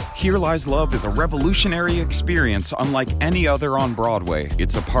Revolution. Here Lies Love is a revolutionary experience unlike any other on Broadway.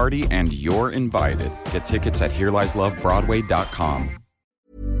 It's a party and you're invited. Get tickets at HereLiesLoveBroadway.com.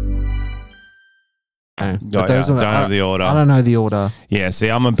 Don't know the order. I don't know the order. Yeah, see,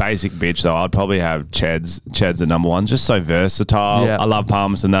 I'm a basic bitch, though. I'd probably have Ched's at number 1. Just so versatile. Yeah. I love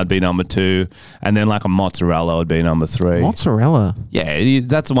parmesan. That'd be number 2. And then like a mozzarella would be number 3. Mozzarella. Yeah,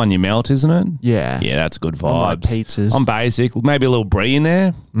 that's the one you melt, isn't it? Yeah. Yeah, that's good vibes. I like pizzas. I'm basic. Maybe a little brie in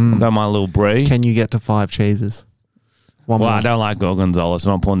there. I don't mind a little brie. Can you get to 5 cheeses? One Well, more. I don't like gorgonzola, so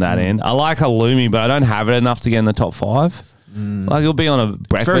I'm not putting that in. I like halloumi, but I don't have it enough to get in the top 5. Like it'll be on a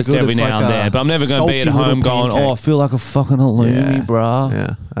breakfast good. every It's now like and a then, but I'm never going to be at salty home little going, pancake. I feel like a fucking halloumi, bruh.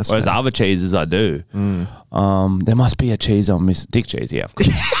 Yeah, that's Whereas fair. other cheeses I do. There must be a cheese on Miss Dick cheese, yeah, of course.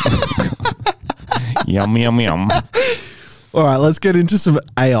 Yum, yum, yum. All right, let's get into some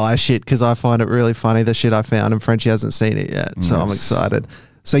AI shit because I find it really funny, the shit I found, and Frenchie hasn't seen it yet, so I'm Yes. excited.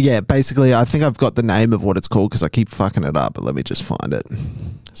 So yeah, basically, I think I've got the name of what it's called because I keep fucking it up, but let me just find it.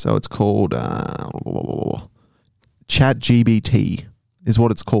 So it's called ChatGPT is what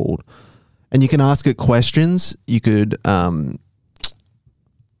it's called. And you can ask it questions. You could,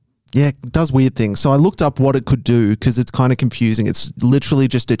 it does weird things. So I looked up what it could do because it's kind of confusing. It's literally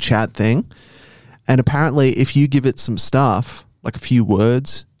just a chat thing. And apparently if you give it some stuff, like a few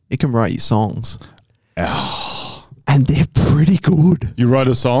words, it can write you songs. And they're pretty good. You wrote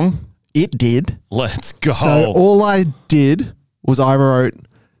a song? It did. Let's go. So all I did was I wrote,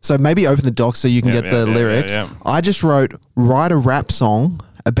 so maybe open the doc so you can get the lyrics. yeah. I just wrote, write a rap song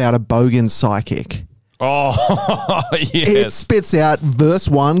about a bogan psychic. Oh, It yes. spits out verse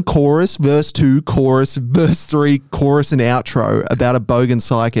 1, chorus, verse 2, chorus, verse 3, chorus and outro about a bogan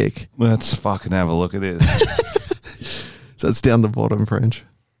psychic. Let's fucking have a look at this. So it's down the bottom, French.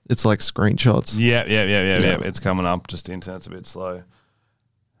 It's like screenshots. Yeah. It's coming up. Just the internet's a bit slow.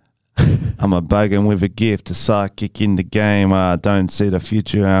 I'm a bogan with a gift, a psychic in the game. I don't see the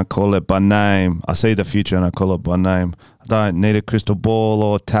future and I call it by name. I see the future and I call it by name. I don't need a crystal ball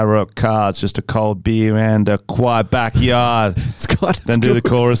or tarot cards, just a cold beer and a quiet backyard. It's kind of Then do the good.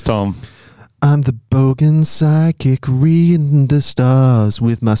 chorus, Tom. I'm the bogan psychic reading the stars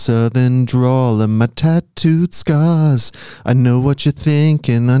with my southern drawl and my tattooed scars. I know what you're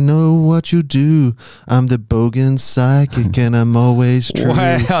thinking, I know what you do. I'm the bogan psychic and I'm always true.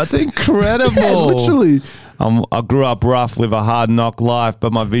 Wow, it's incredible. Yeah, literally. I grew up rough with a hard knock life,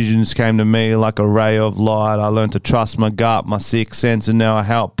 but my visions came to me like a ray of light. I learned to trust my gut, my sixth sense, and now I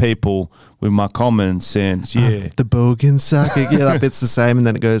help people with my common sense. Yeah. The bogan psychic. Yeah, that bit's the same. And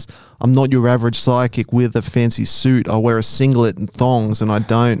then it goes, I'm not your average psychic with a fancy suit. I wear a singlet and thongs and I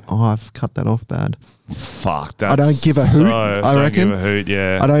don't. Oh, I've cut that off bad. Fuck, that's I don't give a hoot, I don't reckon. give a hoot,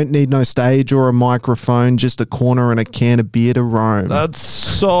 yeah. I don't need no stage or a microphone, just a corner and a can of beer to roam. That's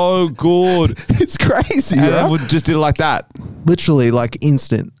so good. It's crazy, And right? I would just did it like that. Literally like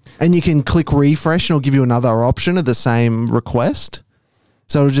instant. And you can click refresh and it'll give you another option of the same request.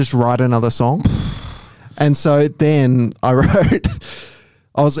 So it'll just write another song. And so then I wrote,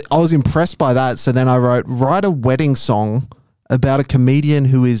 I was impressed by that. So then I write a wedding song about a comedian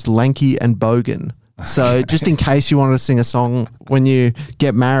who is lanky and bogan. So just in case you want to sing a song when you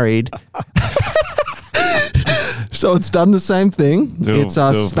get married. So it's done the same thing. It's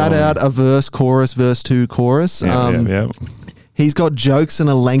spat out a verse, chorus, verse 2, chorus. He's got jokes in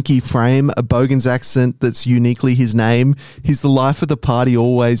a lanky frame, a bogan's accent that's uniquely his name. He's the life of the party,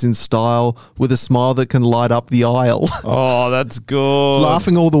 always in style, with a smile that can light up the aisle. Oh, that's good.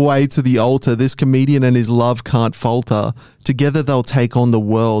 Laughing all the way to the altar, this comedian and his love can't falter. Together they'll take on the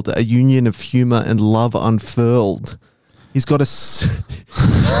world, a union of humour and love unfurled. He's got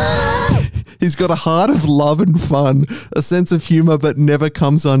a heart of love and fun, a sense of humour but never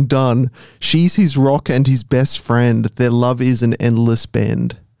comes undone. She's his rock and his best friend. Their love is an endless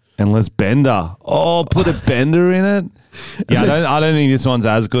bend. Endless bender. Oh, put a bender in it? Yeah, I don't think this one's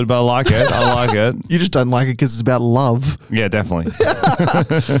as good, but I like it. I like it. You just don't like it because it's about love. Yeah, definitely.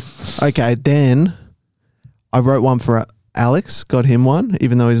 Okay, then I wrote one for Alex, got him one,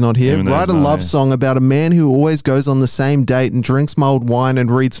 even though he's not here. Write a love song about a man who always goes on the same date and drinks mulled wine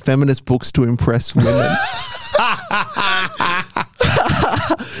and reads feminist books to impress women.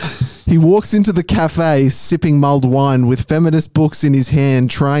 He walks into the cafe sipping mulled wine with feminist books in his hand,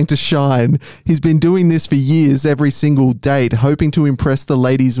 trying to shine. He's been doing this for years, every single date, hoping to impress the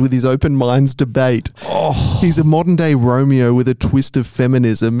ladies with his open minds debate. Oh. He's a modern day Romeo with a twist of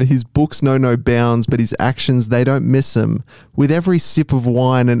feminism. His books know no bounds, but his actions, they don't miss him. With every sip of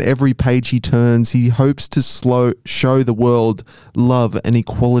wine and every page he turns, he hopes to show the world love and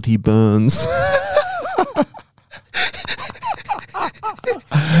equality burns.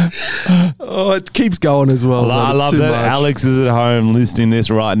 Oh, it keeps going as well. I love that Alex is at home listening to this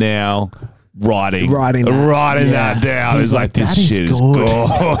right now, writing that down. He's like, this shit is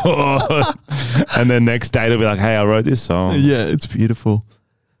good. And then next day, it'll be like, hey, I wrote this song. Yeah, it's beautiful.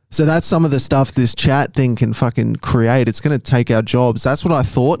 So that's some of the stuff this chat thing can fucking create. It's going to take our jobs. That's what I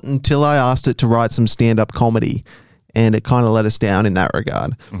thought until I asked it to write some stand-up comedy, and it kind of let us down in that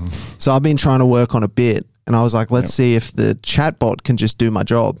regard. Mm-hmm. So I've been trying to work on a bit. And I was like, let's see if the chatbot can just do my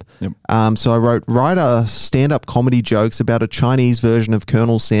job. Yep. So I write a stand-up comedy jokes about a Chinese version of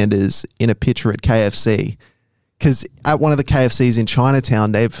Colonel Sanders in a picture at KFC. Because at one of the KFCs in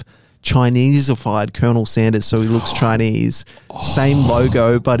Chinatown, they've Chinesified Colonel Sanders so he looks Chinese. Same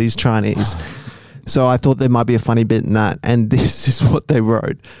logo, but he's Chinese. So I thought there might be a funny bit in that. And this is what they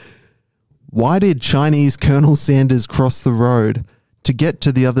wrote. Why did Chinese Colonel Sanders cross the road to get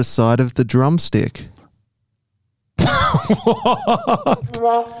to the other side of the drumstick? I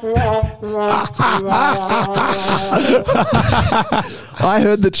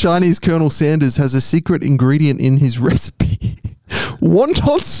heard that Chinese Colonel Sanders has a secret ingredient in his recipe.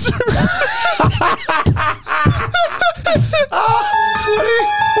 Wonton soup.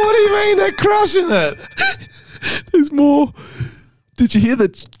 What do you mean they're crushing it? There's more. Did you hear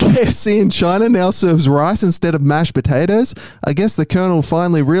that KFC in China now serves rice instead of mashed potatoes? I guess the Colonel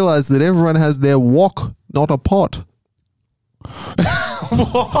finally realized that everyone has their wok, not a pot.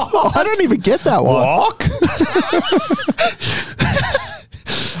 I don't even get that one. Wok?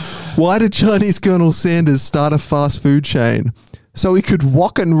 Why did Chinese Colonel Sanders start a fast food chain? So he could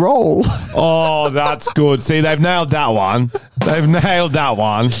walk and roll. Oh, that's good. See, they've nailed that one.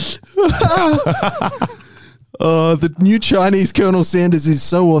 The new Chinese Colonel Sanders is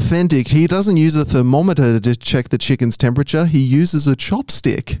so authentic. He doesn't use a thermometer to check the chicken's temperature. He uses a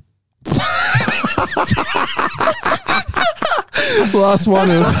chopstick. Last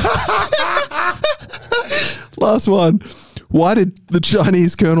one. Why did the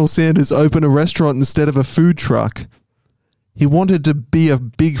Chinese Colonel Sanders open a restaurant instead of a food truck? He wanted to be a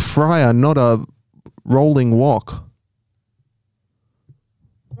big fryer, not a rolling wok.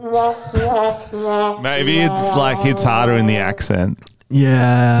 Maybe it's like hits harder in the accent.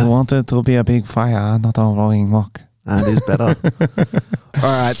 Yeah. I wanted to be a big fire, not a rolling wok. That is better. All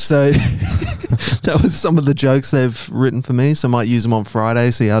right, so that was some of the jokes they've written for me. So I might use them on Friday,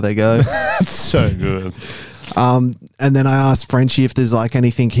 see how they go. That's so good. And then I asked Frenchie if there's like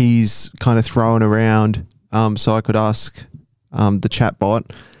anything he's kind of throwing around, so I could ask the chatbot.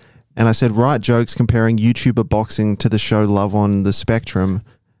 And I said, write jokes comparing YouTuber boxing to the show Love on the Spectrum.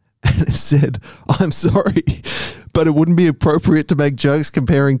 And it said, I'm sorry, but it wouldn't be appropriate to make jokes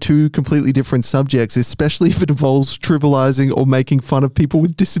comparing two completely different subjects, especially if it involves trivializing or making fun of people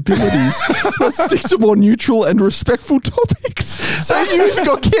with disabilities. Let's stick to more neutral and respectful topics. So you even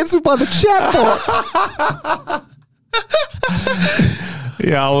got cancelled by the chatbot.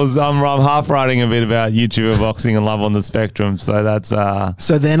 Yeah, I'm half writing a bit about YouTuber boxing and Love on the Spectrum. So that's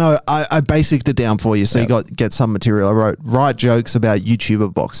So then I basicked it down for you. So you get some material. I write jokes about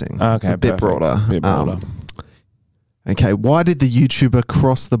YouTuber boxing. okay. A bit perfect. broader. Bit broader. Okay, why did the YouTuber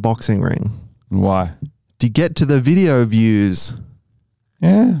cross the boxing ring? Why? To get to the video views.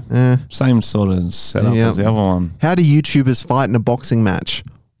 Yeah. Same sort of setup as the other one. How do YouTubers fight in a boxing match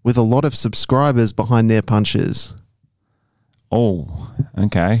with a lot of subscribers behind their punches? Oh,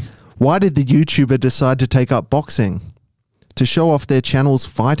 okay. Why did the YouTuber decide to take up boxing? To show off their channel's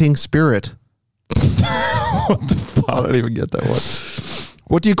fighting spirit. What the fuck? I don't even get that one.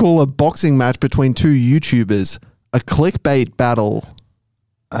 What do you call a boxing match between two YouTubers? A clickbait battle.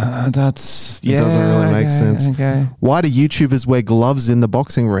 It doesn't really make sense. Okay. Why do YouTubers wear gloves in the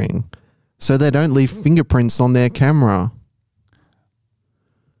boxing ring? So they don't leave fingerprints on their camera.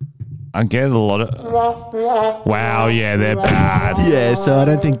 I get a lot of... Wow, yeah, they're bad. Yeah, so I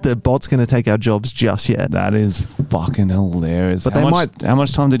don't think the bot's going to take our jobs just yet. That is fucking hilarious. But How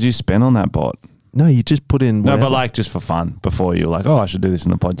much time did you spend on that bot? No, you just put in whatever. No, but like just for fun before you were like, oh, I should do this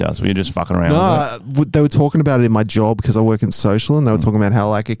in the podcast. Were you just fucking around with it? They were talking about it in my job because I work in social, and they were talking about how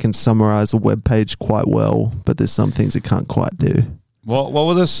like it can summarize a web page quite well, but there's some things it can't quite do. What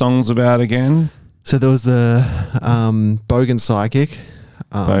were the songs about again? So there was the Bogan Psychic.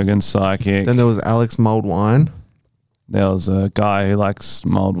 Bogan Psychic. Then there was Alex Moldwine. There was a guy who likes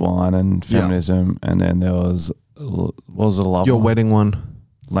mulled wine and feminism. And then there was, what was the love Your one? wedding one.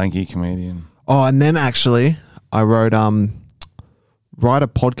 Lanky comedian. Oh, and then actually I wrote write a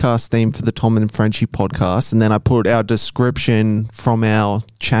podcast theme for the Tom and Frenchie podcast, and then I put our description from our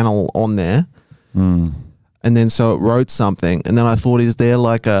channel on there. Mm. And then so it wrote something, and then I thought, is there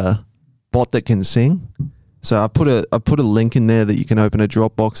like a bot that can sing? So I put a link in there that you can open a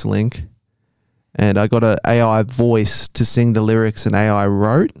Dropbox link, and I got an AI voice to sing the lyrics, and AI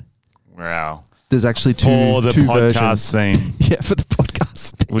wrote. Wow. There's actually two For the two podcast versions. theme. Yeah, for the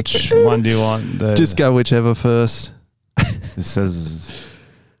podcast theme. Which one do you want? Just go whichever first. It says...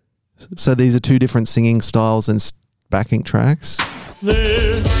 So these are two different singing styles and backing tracks.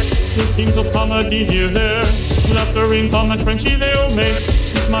 There, the kings of comedy here, there. Laughter in Tom and Frenchie, they'll make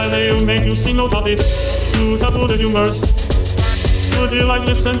you smile, they'll make you sing no topic. You taboo the humors. Would you like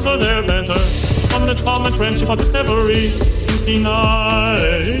listen to their banter? On the Tom and Frenchie podcast every Tuesday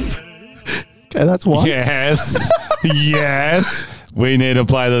night. Okay, that's one. Yes. Yes. We need to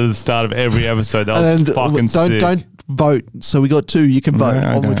play the start of every episode. That was fucking sick. Don't vote. So we got two. You can vote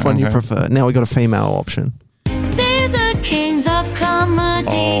on Okay, which one you okay. prefer. Now we got a female option. They're the kings of comedy.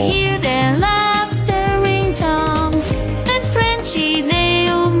 Oh. Hear their laughter ring, Tom and Frenchie.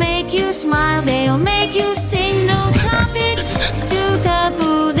 They'll make you smile. They'll make you sing. No topic to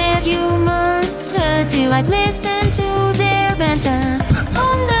taboo their humors. Do you like listen to their banter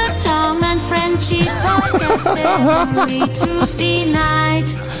on the Tom and Frenchie podcast every Tuesday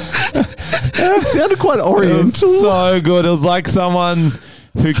night? It sounded quite It was oriental. so good. It was like someone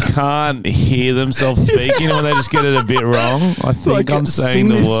who can't hear themselves speaking, or they just get it a bit wrong. I think Like, I'm saying sing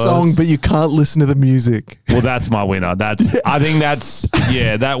the this words. song, but you can't listen to the music. Well, that's my winner. I think that's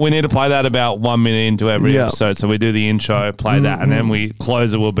that we need to play that about 1 minute into every Yeah. episode. So we do the intro, play that, and then we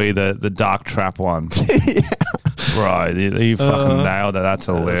close it. Will be the dark trap one. Bro, you fucking nailed it. That's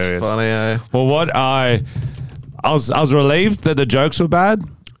hilarious. That's funny, eh? Well, what I was relieved that the jokes were bad.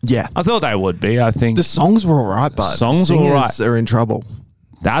 Yeah. I thought they would be. I think The songs were all right, but Songs were all right. singers are in trouble.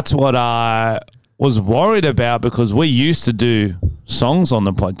 that's what I was worried about, because we used to do songs on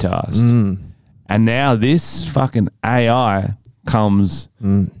the podcast. And now this fucking AI comes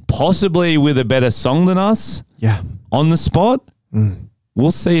possibly with a better song than us Yeah. on the spot. We'll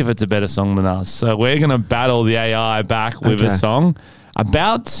see if it's a better song than us. So we're going to battle the AI back with a Okay. song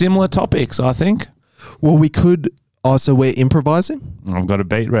about similar topics, I think. Well, we could. Oh, so we're improvising? I've got a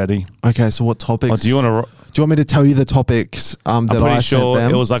beat ready. Okay, so what topics? Oh, do you want to... Do you want me to tell you the topics that I'm I pretty sent sure them?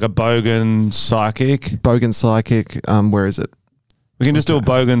 it was like a Bogan Psychic. Bogan Psychic. Where is it? We can just do a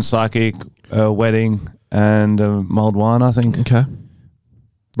Bogan Psychic wedding and mulled wine, I think. Okay.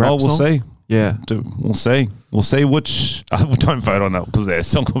 Rap We'll song? see. Yeah. We'll see. We'll see which... don't vote on that, because their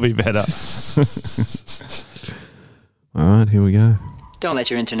song will be better. All right, here we go. Don't let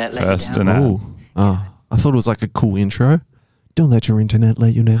your internet let First you down. and Oh, I thought it was like a cool intro. Don't let your internet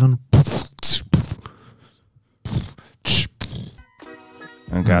let you down.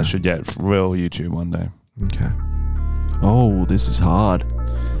 Okay, I should get real YouTube one day. Okay. Oh, this is hard.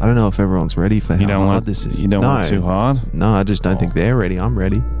 I don't know if everyone's ready for You how don't hard want this is. You don't want No. too hard. No, I just don't think they're ready. I'm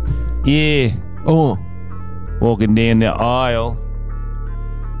ready. Yeah, Oh, walking down the aisle,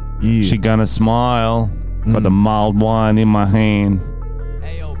 yeah. she gonna smile. Got the mulled wine in my hand.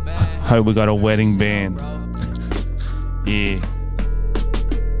 Hope we got a wedding band. Yeah.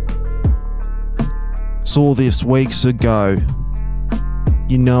 Saw this weeks ago.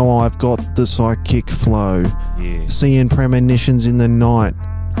 You know I've got the psychic flow. Yeah. Seeing premonitions in the night.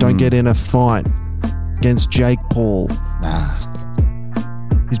 Don't get in a fight against Jake Paul. Nah.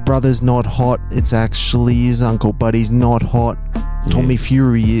 His brother's not hot. It's actually his uncle, but he's not hot. Tommy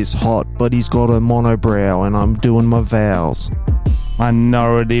Fury is hot, but he's got a monobrow, and I'm doing my vows.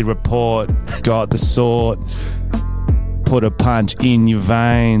 Minority Report got the sort. Put a punch in your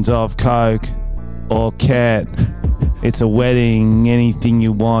veins of coke or cat. It's a wedding, anything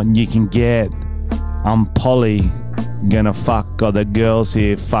you want you can get. I'm Polly, gonna fuck all the girls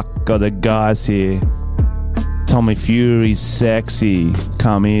here, fuck all the guys here. Tommy Fury's sexy,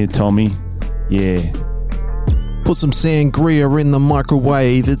 come here Tommy, yeah. Put some sangria in the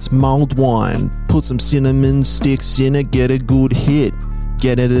microwave, it's mulled wine. Put some cinnamon sticks in it, get a good hit.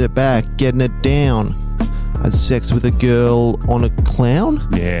 Getting it back, getting it down. I had sex with a girl on a clown?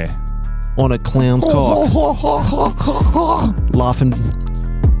 Yeah. On a clown's cock. Laughing,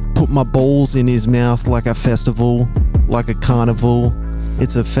 put my balls in his mouth like a festival, like a carnival.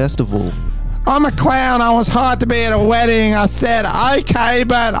 It's a festival. I'm a clown. I was hard to be at a wedding. I said, okay,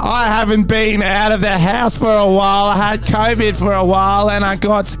 but I haven't been out of the house for a while. I had COVID for a while and I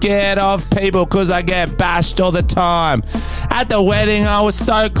got scared of people because I get bashed all the time. At the wedding, I was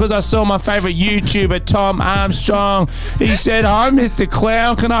stoked because I saw my favorite YouTuber, Tom Armstrong. He said, hi, Mr.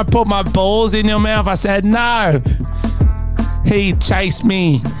 Clown, can I put my balls in your mouth? I said, no. He chased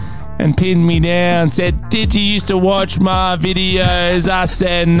me and pinned me down, said, did you used to watch my videos? I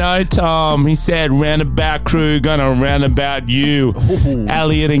said, no, Tom. He said, roundabout crew, gonna roundabout you.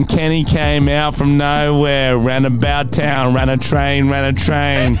 Elliot and Kenny came out from nowhere, roundabout town, ran a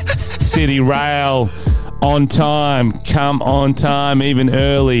train, City Rail, on time, come on time, even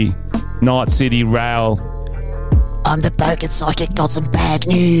early, not City Rail. I'm the Bogan Psychic, got some bad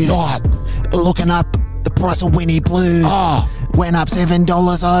news. What? Looking up the price of Winnie Blues. Oh. Went up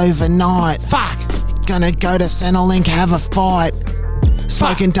 $7 overnight. Fuck! Gonna go to Centrelink, have a fight.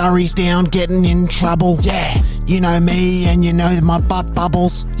 Smoking durries down, getting in trouble. Yeah. You know me and you know my butt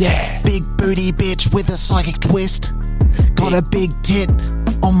bubbles. Yeah. Big booty bitch with a psychic twist. Got a big tit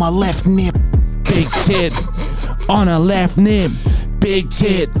on my left nip. Big tit on a left nip. Big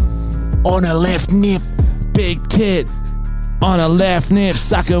tit On a left nip. big tit on a left nip,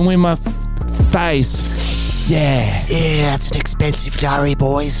 sucking with my face. Yeah. Yeah, it's an expensive durry,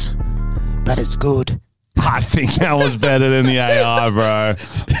 boys. But it's good. I think that was better than the AI, bro.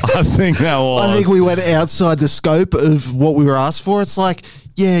 I think that was. I think we went outside the scope of what we were asked for. It's like,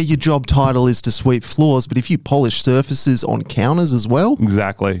 yeah, your job title is to sweep floors, but if you polish surfaces on counters as well,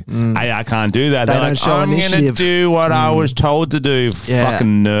 Exactly. I can't do that. They They're don't like, show I'm going to initiative. do what I was told to do. Yeah.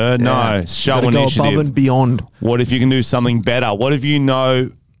 Fucking nerd. Yeah. No. Show gotta go initiative. above and beyond. What if you can do something better? What if you know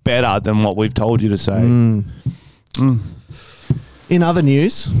better than what we've told you to say? In other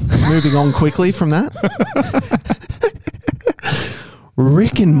news, moving on quickly from that,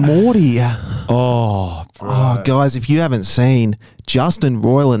 Rick and Morty. Oh, Oh, guys, if you haven't seen Justin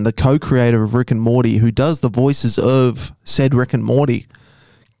Roiland, the co-creator of Rick and Morty, who does the voices of said Rick and Morty,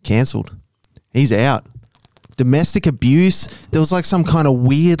 cancelled. He's out. Domestic abuse. There was like some kind of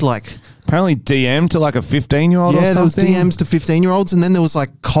weird, like, apparently DM to like a 15-year-old or yeah, there was something. DMs to 15-year-olds, and then there was like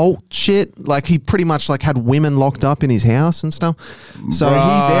cult shit. Like he pretty much like had women locked up in his house and stuff. So he's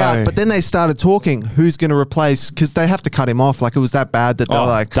out. Right. But then they started talking. Who's going to replace? Because they have to cut him off. Like it was that bad that they're Oh,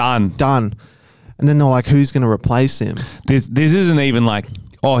 like done. And then they're like, who's going to replace him? This isn't even like,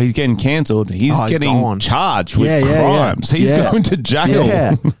 oh, he's getting cancelled. He's Oh, he's getting gone. charged with Yeah. crimes. He's Yeah. going to jail.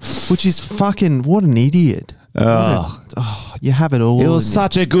 Yeah, which is fucking what an idiot. You have it all. It was in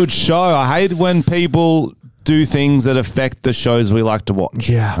such a good show. I hate when people do things that affect the shows we like to watch.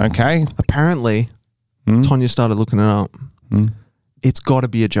 Yeah. Okay? Apparently, Tonya started looking it up. It's got to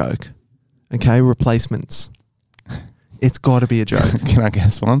be a joke. Okay, replacements. It's got to be a joke. Can I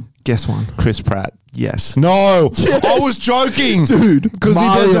guess one? Guess one. Chris Pratt. Yes. No. Yes. I was joking. Dude, Because he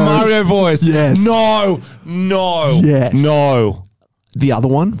does the Mario voice. Yes. No. Yes. No. The other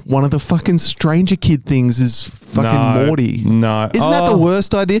one of the fucking Stranger Kid things is fucking No. Morty. No. Isn't that the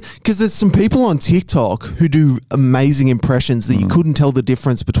worst idea? Because there's some people on TikTok who do amazing impressions that you couldn't tell the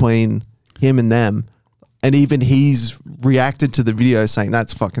difference between him and them. And even he's reacted to the video saying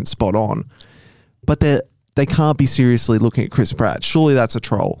that's fucking spot on. But they can't be seriously looking at Chris Pratt. Surely that's a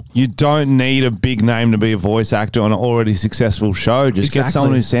troll. You don't need a big name to be a voice actor on an already successful show. Just get Exactly.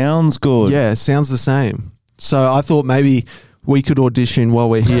 someone who sounds good. Yeah, it sounds the same. So I thought maybe we could audition while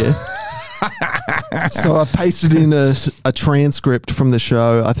we're here. So I pasted in a transcript from the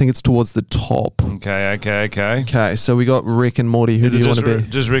show. I think it's towards the top. Okay. Okay, so we got Rick and Morty. Who do you want to be?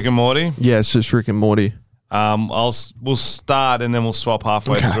 Just Rick and Morty? Yeah, it's just Rick and Morty. We'll start and then we'll swap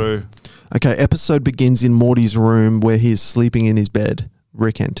halfway through. Okay, episode begins in Morty's room where he is sleeping in his bed.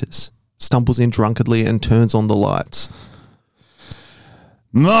 Rick enters, stumbles in drunkenly and turns on the lights.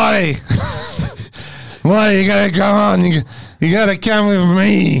 Morty! Morty, you gotta come on. You gotta come with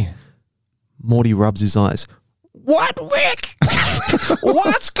me. Morty rubs his eyes. What, Rick?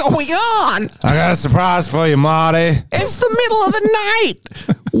 What's going on? I got a surprise for you, Marty. It's the middle of the night.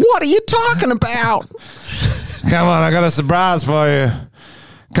 What are you talking about? Come on, I got a surprise for you.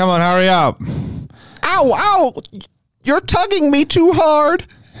 Come on, hurry up. Ow. You're tugging me too hard.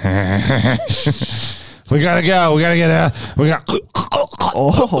 We gotta go. We gotta get out. We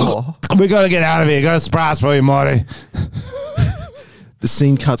gotta get out of here. Got a surprise for you, Marty. The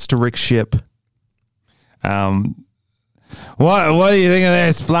scene cuts to Rick's ship. What do you think of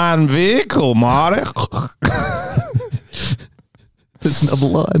this flying vehicle, Marty? There's another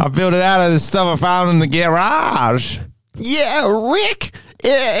line. I built it out of the stuff I found in the garage. Yeah, Rick,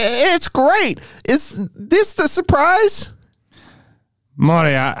 it's great. Is this the surprise?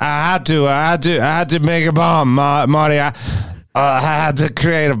 Marty, I had to make a bomb, Marty. I had to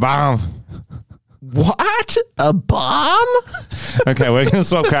create a bomb. What? A bomb? Okay, we're gonna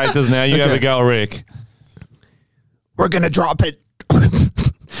swap characters now. You have a go, Rick. We're going to drop it.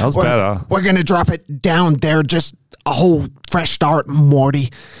 That was better. We're going to drop it down there. Just a whole fresh start,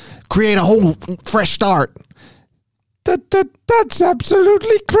 Morty. Create a whole fresh start. That's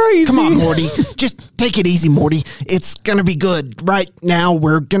absolutely crazy. Come on, Morty. Just take it easy, Morty. It's going to be good. Right now,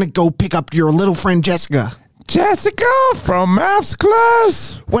 we're going to go pick up your little friend, Jessica. Jessica from maths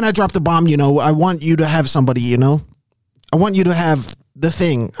class. When I drop the bomb, I want you to have somebody, I want you to have the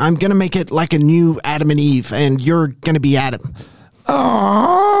thing. I'm going to make it like a new Adam and Eve, and you're going to be Adam.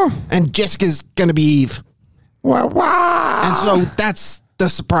 Aww. And Jessica's going to be Eve. Wow. And so that's the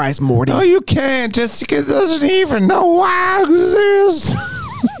surprise, Morty. No, you can't. Jessica doesn't even know why this.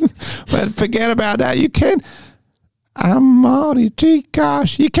 But forget about that. You can't. I'm Marty. Gee,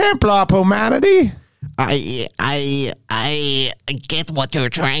 gosh. You can't blow up humanity. I get what you're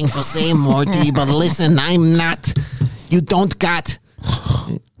trying to say, Morty, but listen, I'm not. You don't got.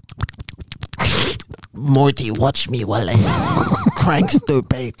 Morty, watch me while I crank the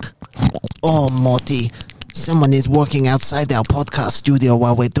bake. Oh, Morty, someone is working outside our podcast studio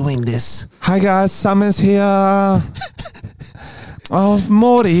while we're doing this. Hi, guys. Summer's here. Oh,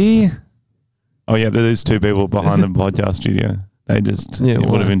 Morty. Oh, yeah, there's two people behind the podcast studio. They just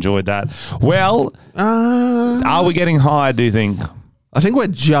would have enjoyed that. Well, are we getting hired, do you think? I think we're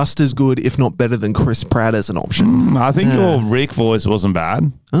just as good, if not better, than Chris Pratt as an option. I think your Rick voice wasn't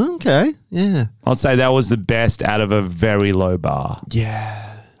bad. Okay, yeah. I'd say that was the best out of a very low bar.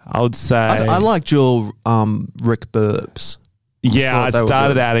 Yeah. I would say... I liked your Rick burps. Yeah, I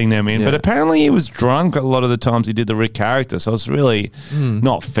started adding them in. Yeah. But apparently he was drunk a lot of the times he did the Rick character, so it's really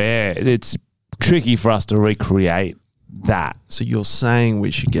not fair. It's tricky for us to recreate that. So you're saying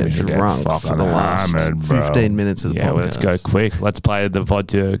we should get drunk for the last 15 minutes of the podcast? Yeah, well, let's go quick. Let's play the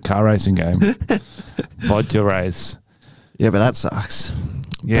vodka car racing game. Vodka race. Yeah, but that sucks.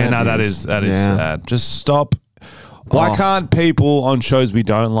 Yeah, that is sad. Just stop. Why can't people on shows we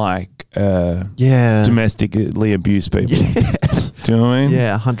don't like domestically abuse people? Yeah. Do you know what I mean?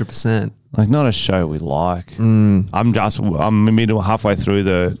 Yeah, 100%. Like, not a show we like. I'm halfway through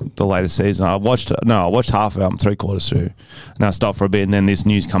the latest season. I watched half of it. I'm 3/4 through. And I stopped for a bit, and then this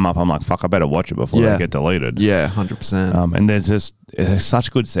news come up. I'm like, fuck, I better watch it before they get deleted. Yeah, 100%. And there's just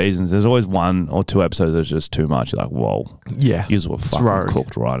such good seasons. There's always 1 or 2 episodes that's just too much. You're like, whoa. Yeah. Here's what fucking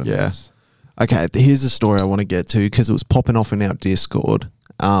cooked right in this. Okay, here's a story I want to get to because it was popping off in our Discord.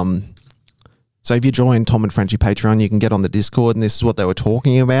 So if you join Tom and Frenchie Patreon, you can get on the Discord, and this is what they were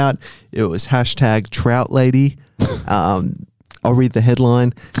talking about. It was #Trout Lady. I'll read the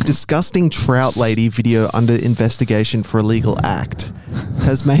headline. Disgusting Trout Lady video under investigation for illegal act.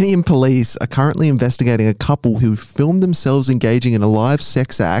 Tasmanian police are currently investigating a couple who filmed themselves engaging in a live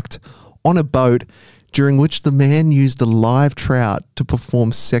sex act on a boat, during which the man used a live trout to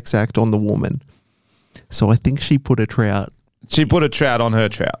perform sex act on the woman. So I think she put a trout. She put a trout on her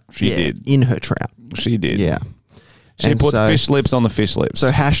trout. She did. In her trout. She did. Yeah. She put fish lips on the fish lips.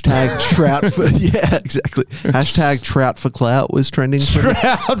 So #trout for... Yeah, exactly. #trout for clout was trending.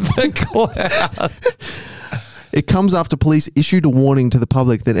 Trout for clout. It comes after police issued a warning to the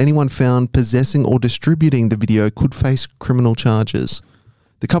public that anyone found possessing or distributing the video could face criminal charges.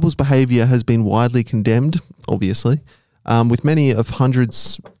 The couple's behaviour has been widely condemned, obviously, with many of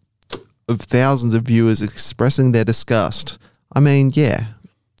hundreds of thousands of viewers expressing their disgust. I mean, yeah,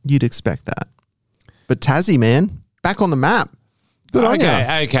 you'd expect that. But Tassie, man, back on the map. Good on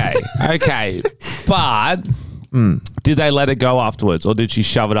ya. Okay. But did they let it go afterwards, or did she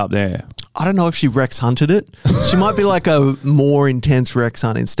shove it up there? I don't know if she Rex hunted it. She might be like a more intense Rex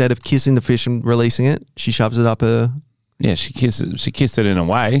hunt. Instead of kissing the fish and releasing it, she shoves it up her. Yeah, she kissed it in a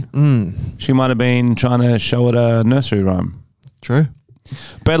way. She might have been trying to show it a nursery rhyme. True.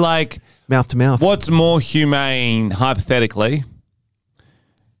 But like, Mouth to mouth. what's more humane, hypothetically?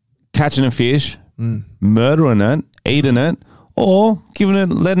 Catching a fish, murdering it, eating it, or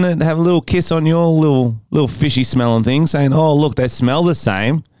letting it have a little kiss on your little fishy smelling thing, saying, "Oh, look, they smell the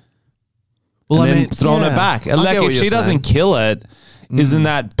same." Well, and I then mean, throwing yeah. it back. I Like, get what if you're she doesn't saying. kill it, isn't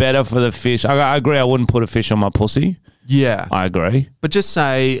that better for the fish? I agree. I wouldn't put a fish on my pussy. Yeah. I agree. But just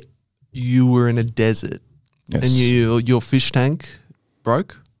say you were in a desert Yes. and your fish tank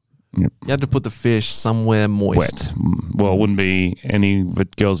broke. Yep. You had to put the fish somewhere moist. Wet. Well, it wouldn't be any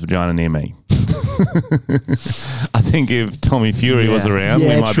girl's vagina near me. I think if Tommy Fury was around, we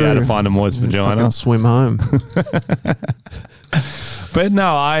might be able to find a moist vagina. Fucking swim home. But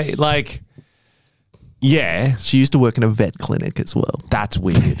no, I like. Yeah, She used to work in a vet clinic as well. that's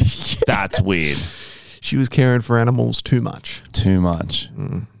weird. That's weird. She was caring for animals too much. Too much.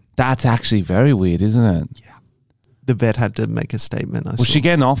 That's actually very weird, isn't it? The vet had to make a statement. Was she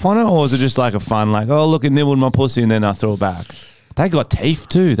getting off on it, or was it just like a fun, like, oh, look, it nibbled my pussy and then I throw it back? They got teeth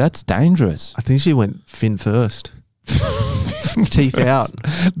too. That's dangerous. I think she went fin first. Teeth out.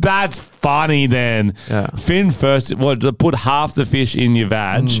 That's funny then. Yeah. Fin first, put half the fish in your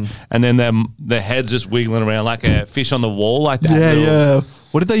vag and then the head's just wiggling around like a fish on the wall, like that. Yeah, little- yeah.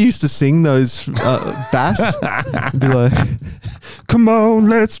 What did they used to sing, those bass? Be like, come on,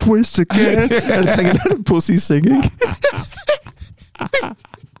 let's twist again. And it's hanging out of pussy singing.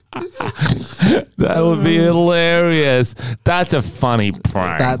 That would be hilarious. That's a funny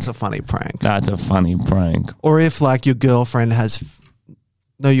prank. That's a funny prank. That's a funny prank. Or if like your girlfriend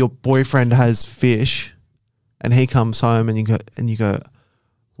your boyfriend has fish and he comes home and you go,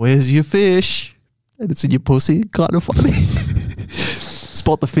 where's your fish? And it's in your pussy. Kind of funny.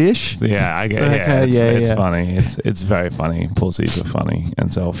 Spot the fish. Yeah, I get it. Okay, It's yeah. funny. It's very funny. Pussies are funny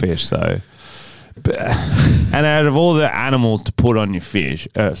and so are fish. So, and out of all the animals to put on your fish,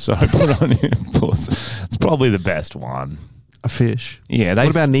 put on your puss, it's probably the best one. A fish. Yeah, What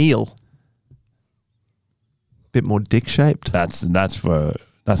about an eel? Bit more dick shaped. that's not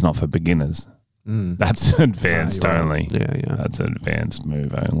for beginners. That's advanced you're right. only. Yeah. That's an advanced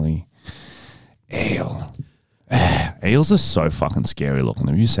move only. Eel. Eels are so fucking scary looking.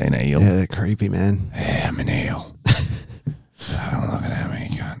 Have you seen an eel? Yeah, they're creepy, man. I'm an eel. Oh, look at me,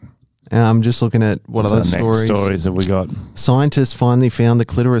 cunt. I'm just looking at what What's other our next stories. stories have we got? Scientists finally found the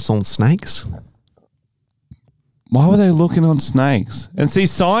clitoris on snakes. Why were they looking on snakes? And see,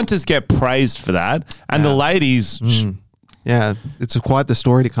 scientists get praised for that, and the ladies, Yeah, it's quite the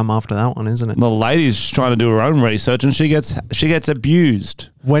story to come after that one, isn't it? the lady's trying to do her own research, and she gets abused.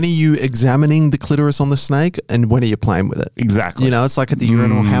 When are you examining the clitoris on the snake, and when are you playing with it? Exactly. You know, it's like at the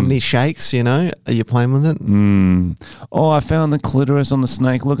urinal. How many shakes? You know, are you playing with it? Oh, I found the clitoris on the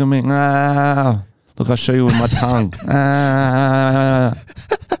snake. Look at me. Ah. Look, I'll show you with my tongue. Ah.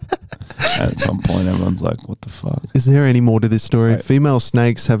 At some point, everyone's like, what the fuck? Is there any more to this story? Right. Female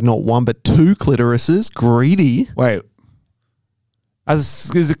snakes have not one but two clitorises. Greedy. Wait. Is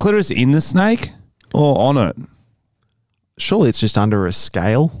the clitoris in the snake or on it? Surely it's just under a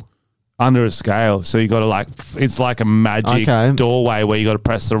scale. Under a scale. So you got to it's like a magic Okay. doorway where you got to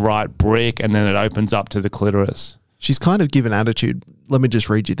press the right brick and then it opens up to the clitoris. She's kind of given attitude. Let me just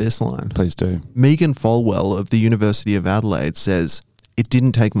read you this line. Please do. Megan Folwell of the University of Adelaide says, it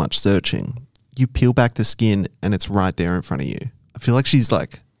didn't take much searching. You peel back the skin and it's right there in front of you. I feel like she's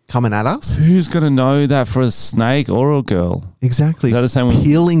like coming at us. Who's going to know that for a snake or a girl? Exactly. Is that the same with-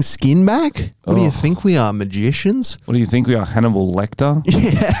 Peeling skin back? What do you Oh. think we are, magicians? What do you think we are, Hannibal Lecter?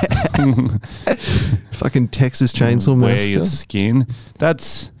 Fucking Texas Chainsaw Wear Massacre. your skin.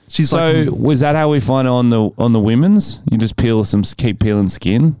 That's... She's so like, was that how we find it on the women's? You just keep peeling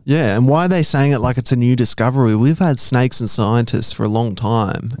skin? yeah, and why are they saying it like it's a new discovery? We've had snakes and scientists for a long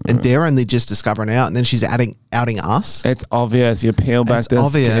time, and they're only just discovering out, and then she's outing us. It's obvious. You peel back It's the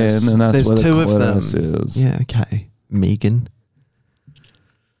obvious. skin and that's There's where the two of them. clitoris is. Yeah, okay. Megan.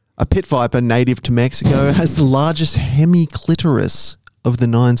 A pit viper native to Mexico has the largest hemiclitoris of the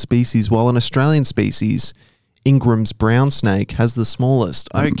 9 species, while an Australian species, Ingram's brown snake, has the smallest.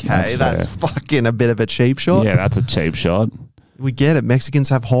 Okay, that's fucking a bit of a cheap shot. Yeah, that's a cheap shot. We get it. Mexicans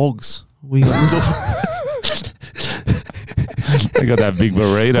have hogs. We They got that big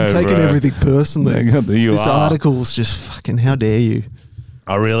burrito. I'm taking bro. everything personally. They got the This UR. article's just fucking. How dare you?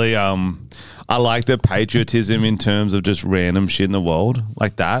 I really I like the patriotism in terms of just random shit in the world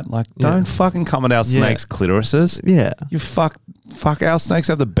like that. Like, don't fucking come at our snakes' clitorises. Yeah. You fuck our snakes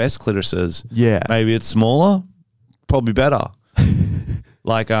have the best clitorises. Yeah. Maybe it's smaller, probably better.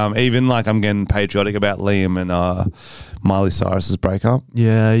 Like even like I'm getting patriotic about Liam and Miley Cyrus's breakup.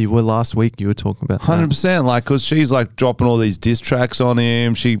 Yeah, you were last week. You were talking about 100%, like, because she's like dropping all these diss tracks on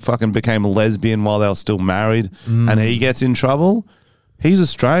him. She fucking became a lesbian while they were still married, and he gets in trouble. He's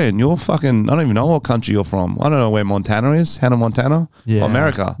Australian. You're fucking. I don't even know what country you're from. I don't know where Montana is. Hannah Montana. Yeah. Or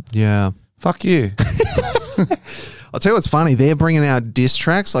America. Yeah. Fuck you. I'll tell you what's funny. They're bringing out diss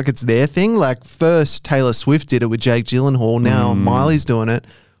tracks like it's their thing. Like first Taylor Swift did it with Jake Gyllenhaal. Now Miley's doing it.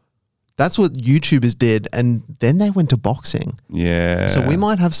 That's what YouTubers did. And then they went to boxing. Yeah. So we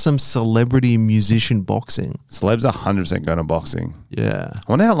might have some celebrity musician boxing. Celebs are 100% going to boxing. Yeah. I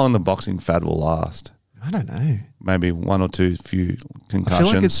wonder how long the boxing fad will last. I don't know. Maybe one or two few concussions. I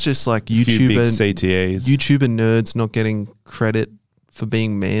feel like it's just like few big YouTuber CTEs. nerds not getting credit for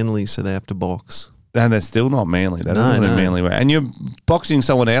being manly, so they have to box. And they're still not manly. They don't know manly way. And you're boxing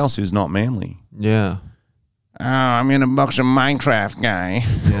someone else who's not manly. Yeah. Oh, I'm in a box of Minecraft guy.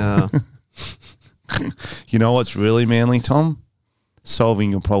 Yeah. You know what's really manly, Tom?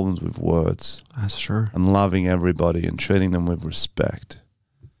 Solving your problems with words That's true. and loving everybody and treating them with respect.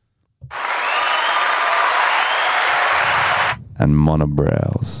 And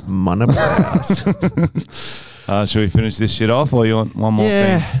monobrows. Monobrows. Should we finish this shit off, or you want one more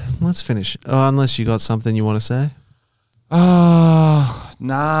thing? Yeah. Let's finish. Unless you got something you want to say.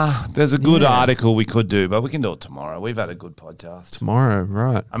 Nah. There's a good Yeah. article we could do, but we can do it tomorrow. We've had a good podcast. Tomorrow,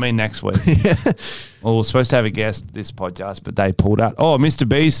 right. I mean, next week. Well, we're supposed to have a guest this podcast, but they pulled out. Oh, Mr.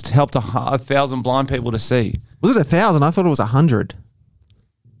 Beast helped 1,000 blind people to see Was it 1,000? I thought it was 100.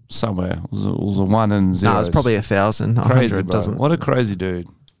 somewhere. It was a 1 and 0. No, it's probably 1,000. crazy. 100 Bro. doesn't. What a crazy dude.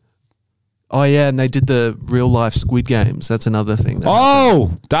 Oh, yeah. And they did the real life Squid Games. That's another thing.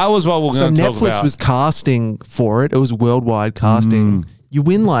 That was what we're So going to talk Netflix about. was casting for it. It was worldwide casting. You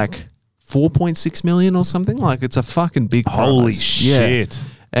win like 4.6 million or something. Like it's a fucking big Holy prize. Yeah. shit.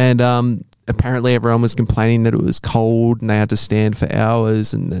 And apparently everyone was complaining that it was cold and they had to stand for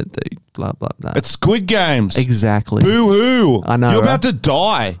hours and that they blah blah blah. It's Squid Games. Exactly. Boo-hoo. I know, You're right? about to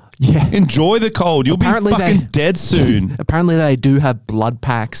die. Yeah. Enjoy the cold. You'll Apparently be fucking they- dead soon. Apparently they do have blood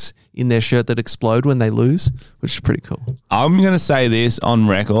packs in their shirt that explode when they lose, which is pretty cool. I'm going to say this on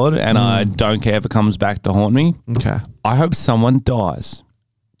record, and I don't care if it comes back to haunt me. Okay. I hope someone dies.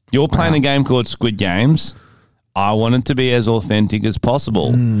 You're playing a game called Squid Games. I want it to be as authentic as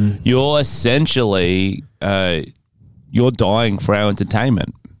possible. You're essentially, you're dying for our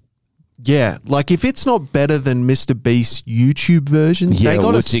entertainment. Yeah, like if it's not better than Mr. Beast's YouTube version, Yeah, they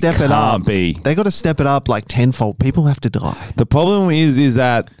got to which it step it up. can't be. They got to step it up like tenfold. People have to die. The problem is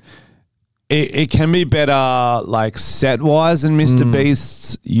that it can be better like set-wise than Mr.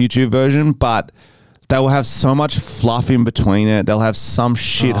 Beast's YouTube version, but they will have so much fluff in between it. They'll have some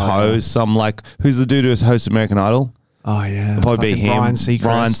shit host, some like, who's the dude who hosts American Idol? Oh yeah, It'll probably be Fucking him. Ryan Seacrest.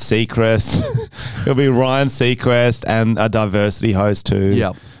 Ryan Seacrest. It'll be Ryan Seacrest and a diversity host too.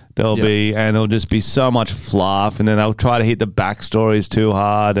 Yep. There'll Yep. be, and it'll just be so much fluff, and then they'll try to hit the backstories too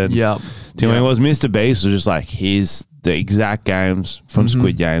hard. And Yep. do you know Yep. what it was? Mr. Beast was just like, here's the exact games from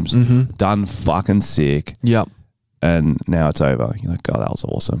Squid Games, done fucking sick, Yep. and now it's over. You're like, God, that was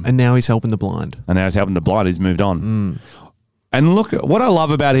awesome. And now he's helping the blind. And now he's helping the blind. He's moved on. And look, what I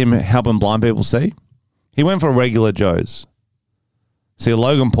love about him helping blind people see, he went for regular Joes. See,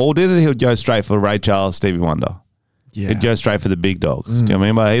 Logan Paul did it. He would go straight for Ray Charles, Stevie Wonder. Yeah. He'd go straight for the big dogs. Do you know what I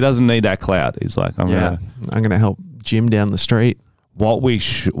mean? But he doesn't need that clout. He's like, I'm Yeah. gonna. I'm gonna help Jim down the street. What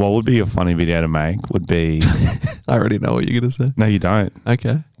would be a funny video to make would be. I already know what you're gonna say. No, you don't.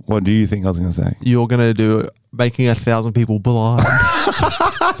 Okay. What do you think I was gonna say? You're gonna do making 1,000 people blind.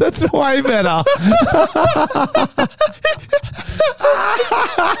 That's way better.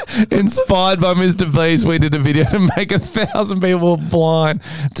 Inspired by Mr. Beast, we did a video to make 1,000 people blind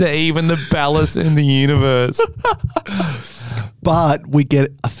to even the ballast in the universe. But we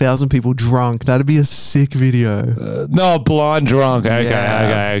get 1,000 people drunk. That'd be a sick video. No, blind drunk. Okay,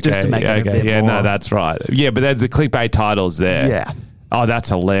 Yeah, okay. just to make it a bit Yeah, more. no, that's right. Yeah, but there's the clickbait titles there. Yeah. Oh, that's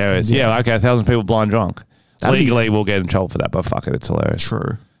hilarious. Yeah, okay, 1,000 people blind drunk. That'd be- Legally, we'll get in trouble for that, but fuck it, it's hilarious.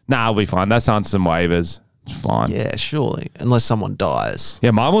 True. Nah, we'll be fine. That's on some waivers. It's fine. Yeah, surely. Unless someone dies.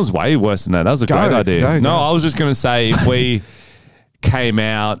 Yeah, mine was way worse than that. That was a great idea. go. I was just going to say if we came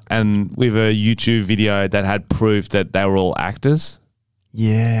out and with a YouTube video that had proof that they were all actors,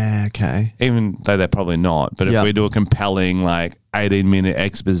 Yeah, okay. Even though they're probably not. But if Yep. we do a compelling 18-minute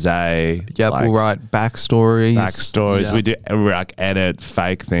expose, Yep, we'll write backstories. we do edit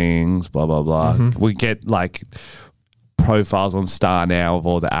fake things, blah blah blah. We get profiles on Star now of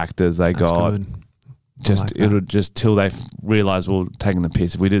all the actors they That's got. good. Just I like it'll that. just till they realize we're taking the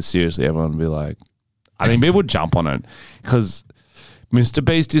piss. If we did seriously, everyone would be like, I think people would jump on it because Mr.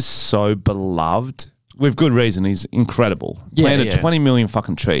 Beast is so beloved with good reason. He's incredible. Yeah, Planted yeah. 20 million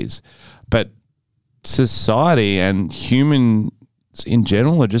fucking trees, but society and humans in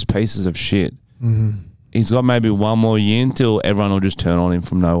general are just pieces of shit. He's got maybe one more year until everyone will just turn on him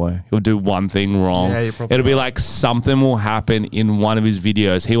from nowhere. He'll do one thing wrong. Yeah, you're probably It'll be right. like something will happen in one of his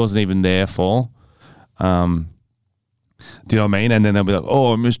videos he wasn't even there for. Do you know what I mean? And then they'll be like,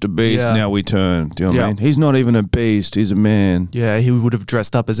 oh, Mr. Beast, Yeah. now we turn. Do you know what I Yeah. mean? He's not even a beast. He's a man. Yeah, he would have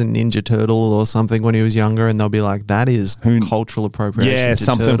dressed up as a Ninja Turtle or something when he was younger, and they'll be like, that is cultural appropriation. Yeah, to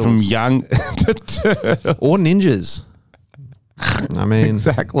something from turtles. young to turtle. Or ninjas. I mean,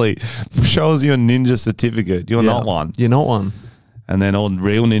 Exactly. Shows you a ninja certificate. You're yeah. not one. You're not one. And then all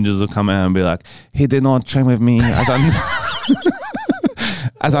real ninjas will come out and be like, he did not train with me as a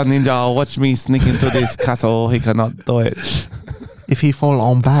as a ninja. Watch me sneak into this castle. He cannot do it. If he fall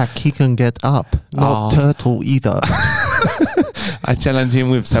on back, he can get up. Not turtle either. I challenge him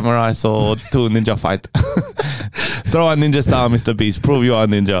with samurai sword to a ninja fight. Throw a ninja star, Mr. Beast. Prove you are a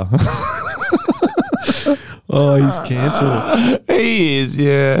ninja. Oh, he's cancelled. He is,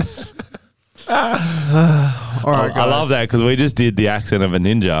 yeah. All right, guys. I love that because we just did the accent of a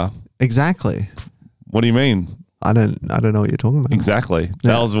ninja. Exactly. What do you mean? I don't know what you're talking about. Exactly.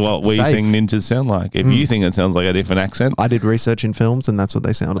 Yeah. That was what we Safe. think ninjas sound like. If you think it sounds like a different accent, I did research in films, and that's what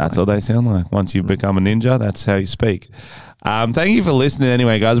they sounded that's like. what they sound like. Once you become a ninja, that's how you speak. Thank you for listening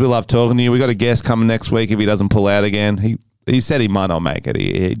anyway, guys. We love talking to you. We got a guest coming next week if he doesn't pull out again. He said he might not make it.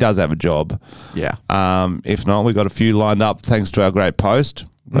 He does have a job. Yeah. If not, we've got a few lined up thanks to our great post.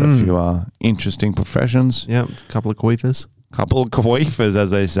 Got a few interesting professions. Yep. A couple of queefers. Couple of queefers,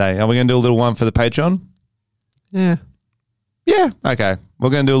 as they say. Are we going to do a little one for the Patreon? Yeah. Yeah. Okay. We're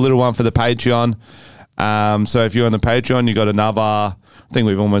going to do a little one for the Patreon. So if you're on the Patreon, you got another, I think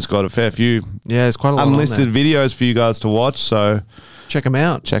we've almost got a fair few Yeah, there's quite a lot unlisted on there. videos for you guys to watch. So Check them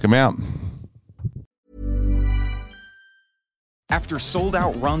out. check them out. After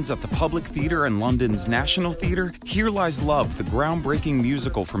sold-out runs at the Public Theatre and London's National Theatre, Here Lies Love, the groundbreaking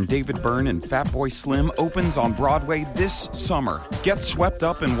musical from David Byrne and Fatboy Slim, opens on Broadway this summer. Get swept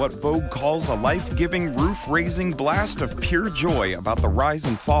up in what Vogue calls a life-giving, roof-raising blast of pure joy about the rise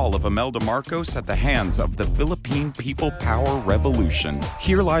and fall of Imelda Marcos at the hands of the Philippine People Power Revolution.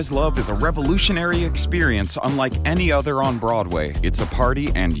 Here Lies Love is a revolutionary experience unlike any other on Broadway. It's a party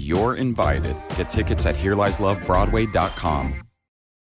and you're invited. Get tickets at HereLiesLoveBroadway.com.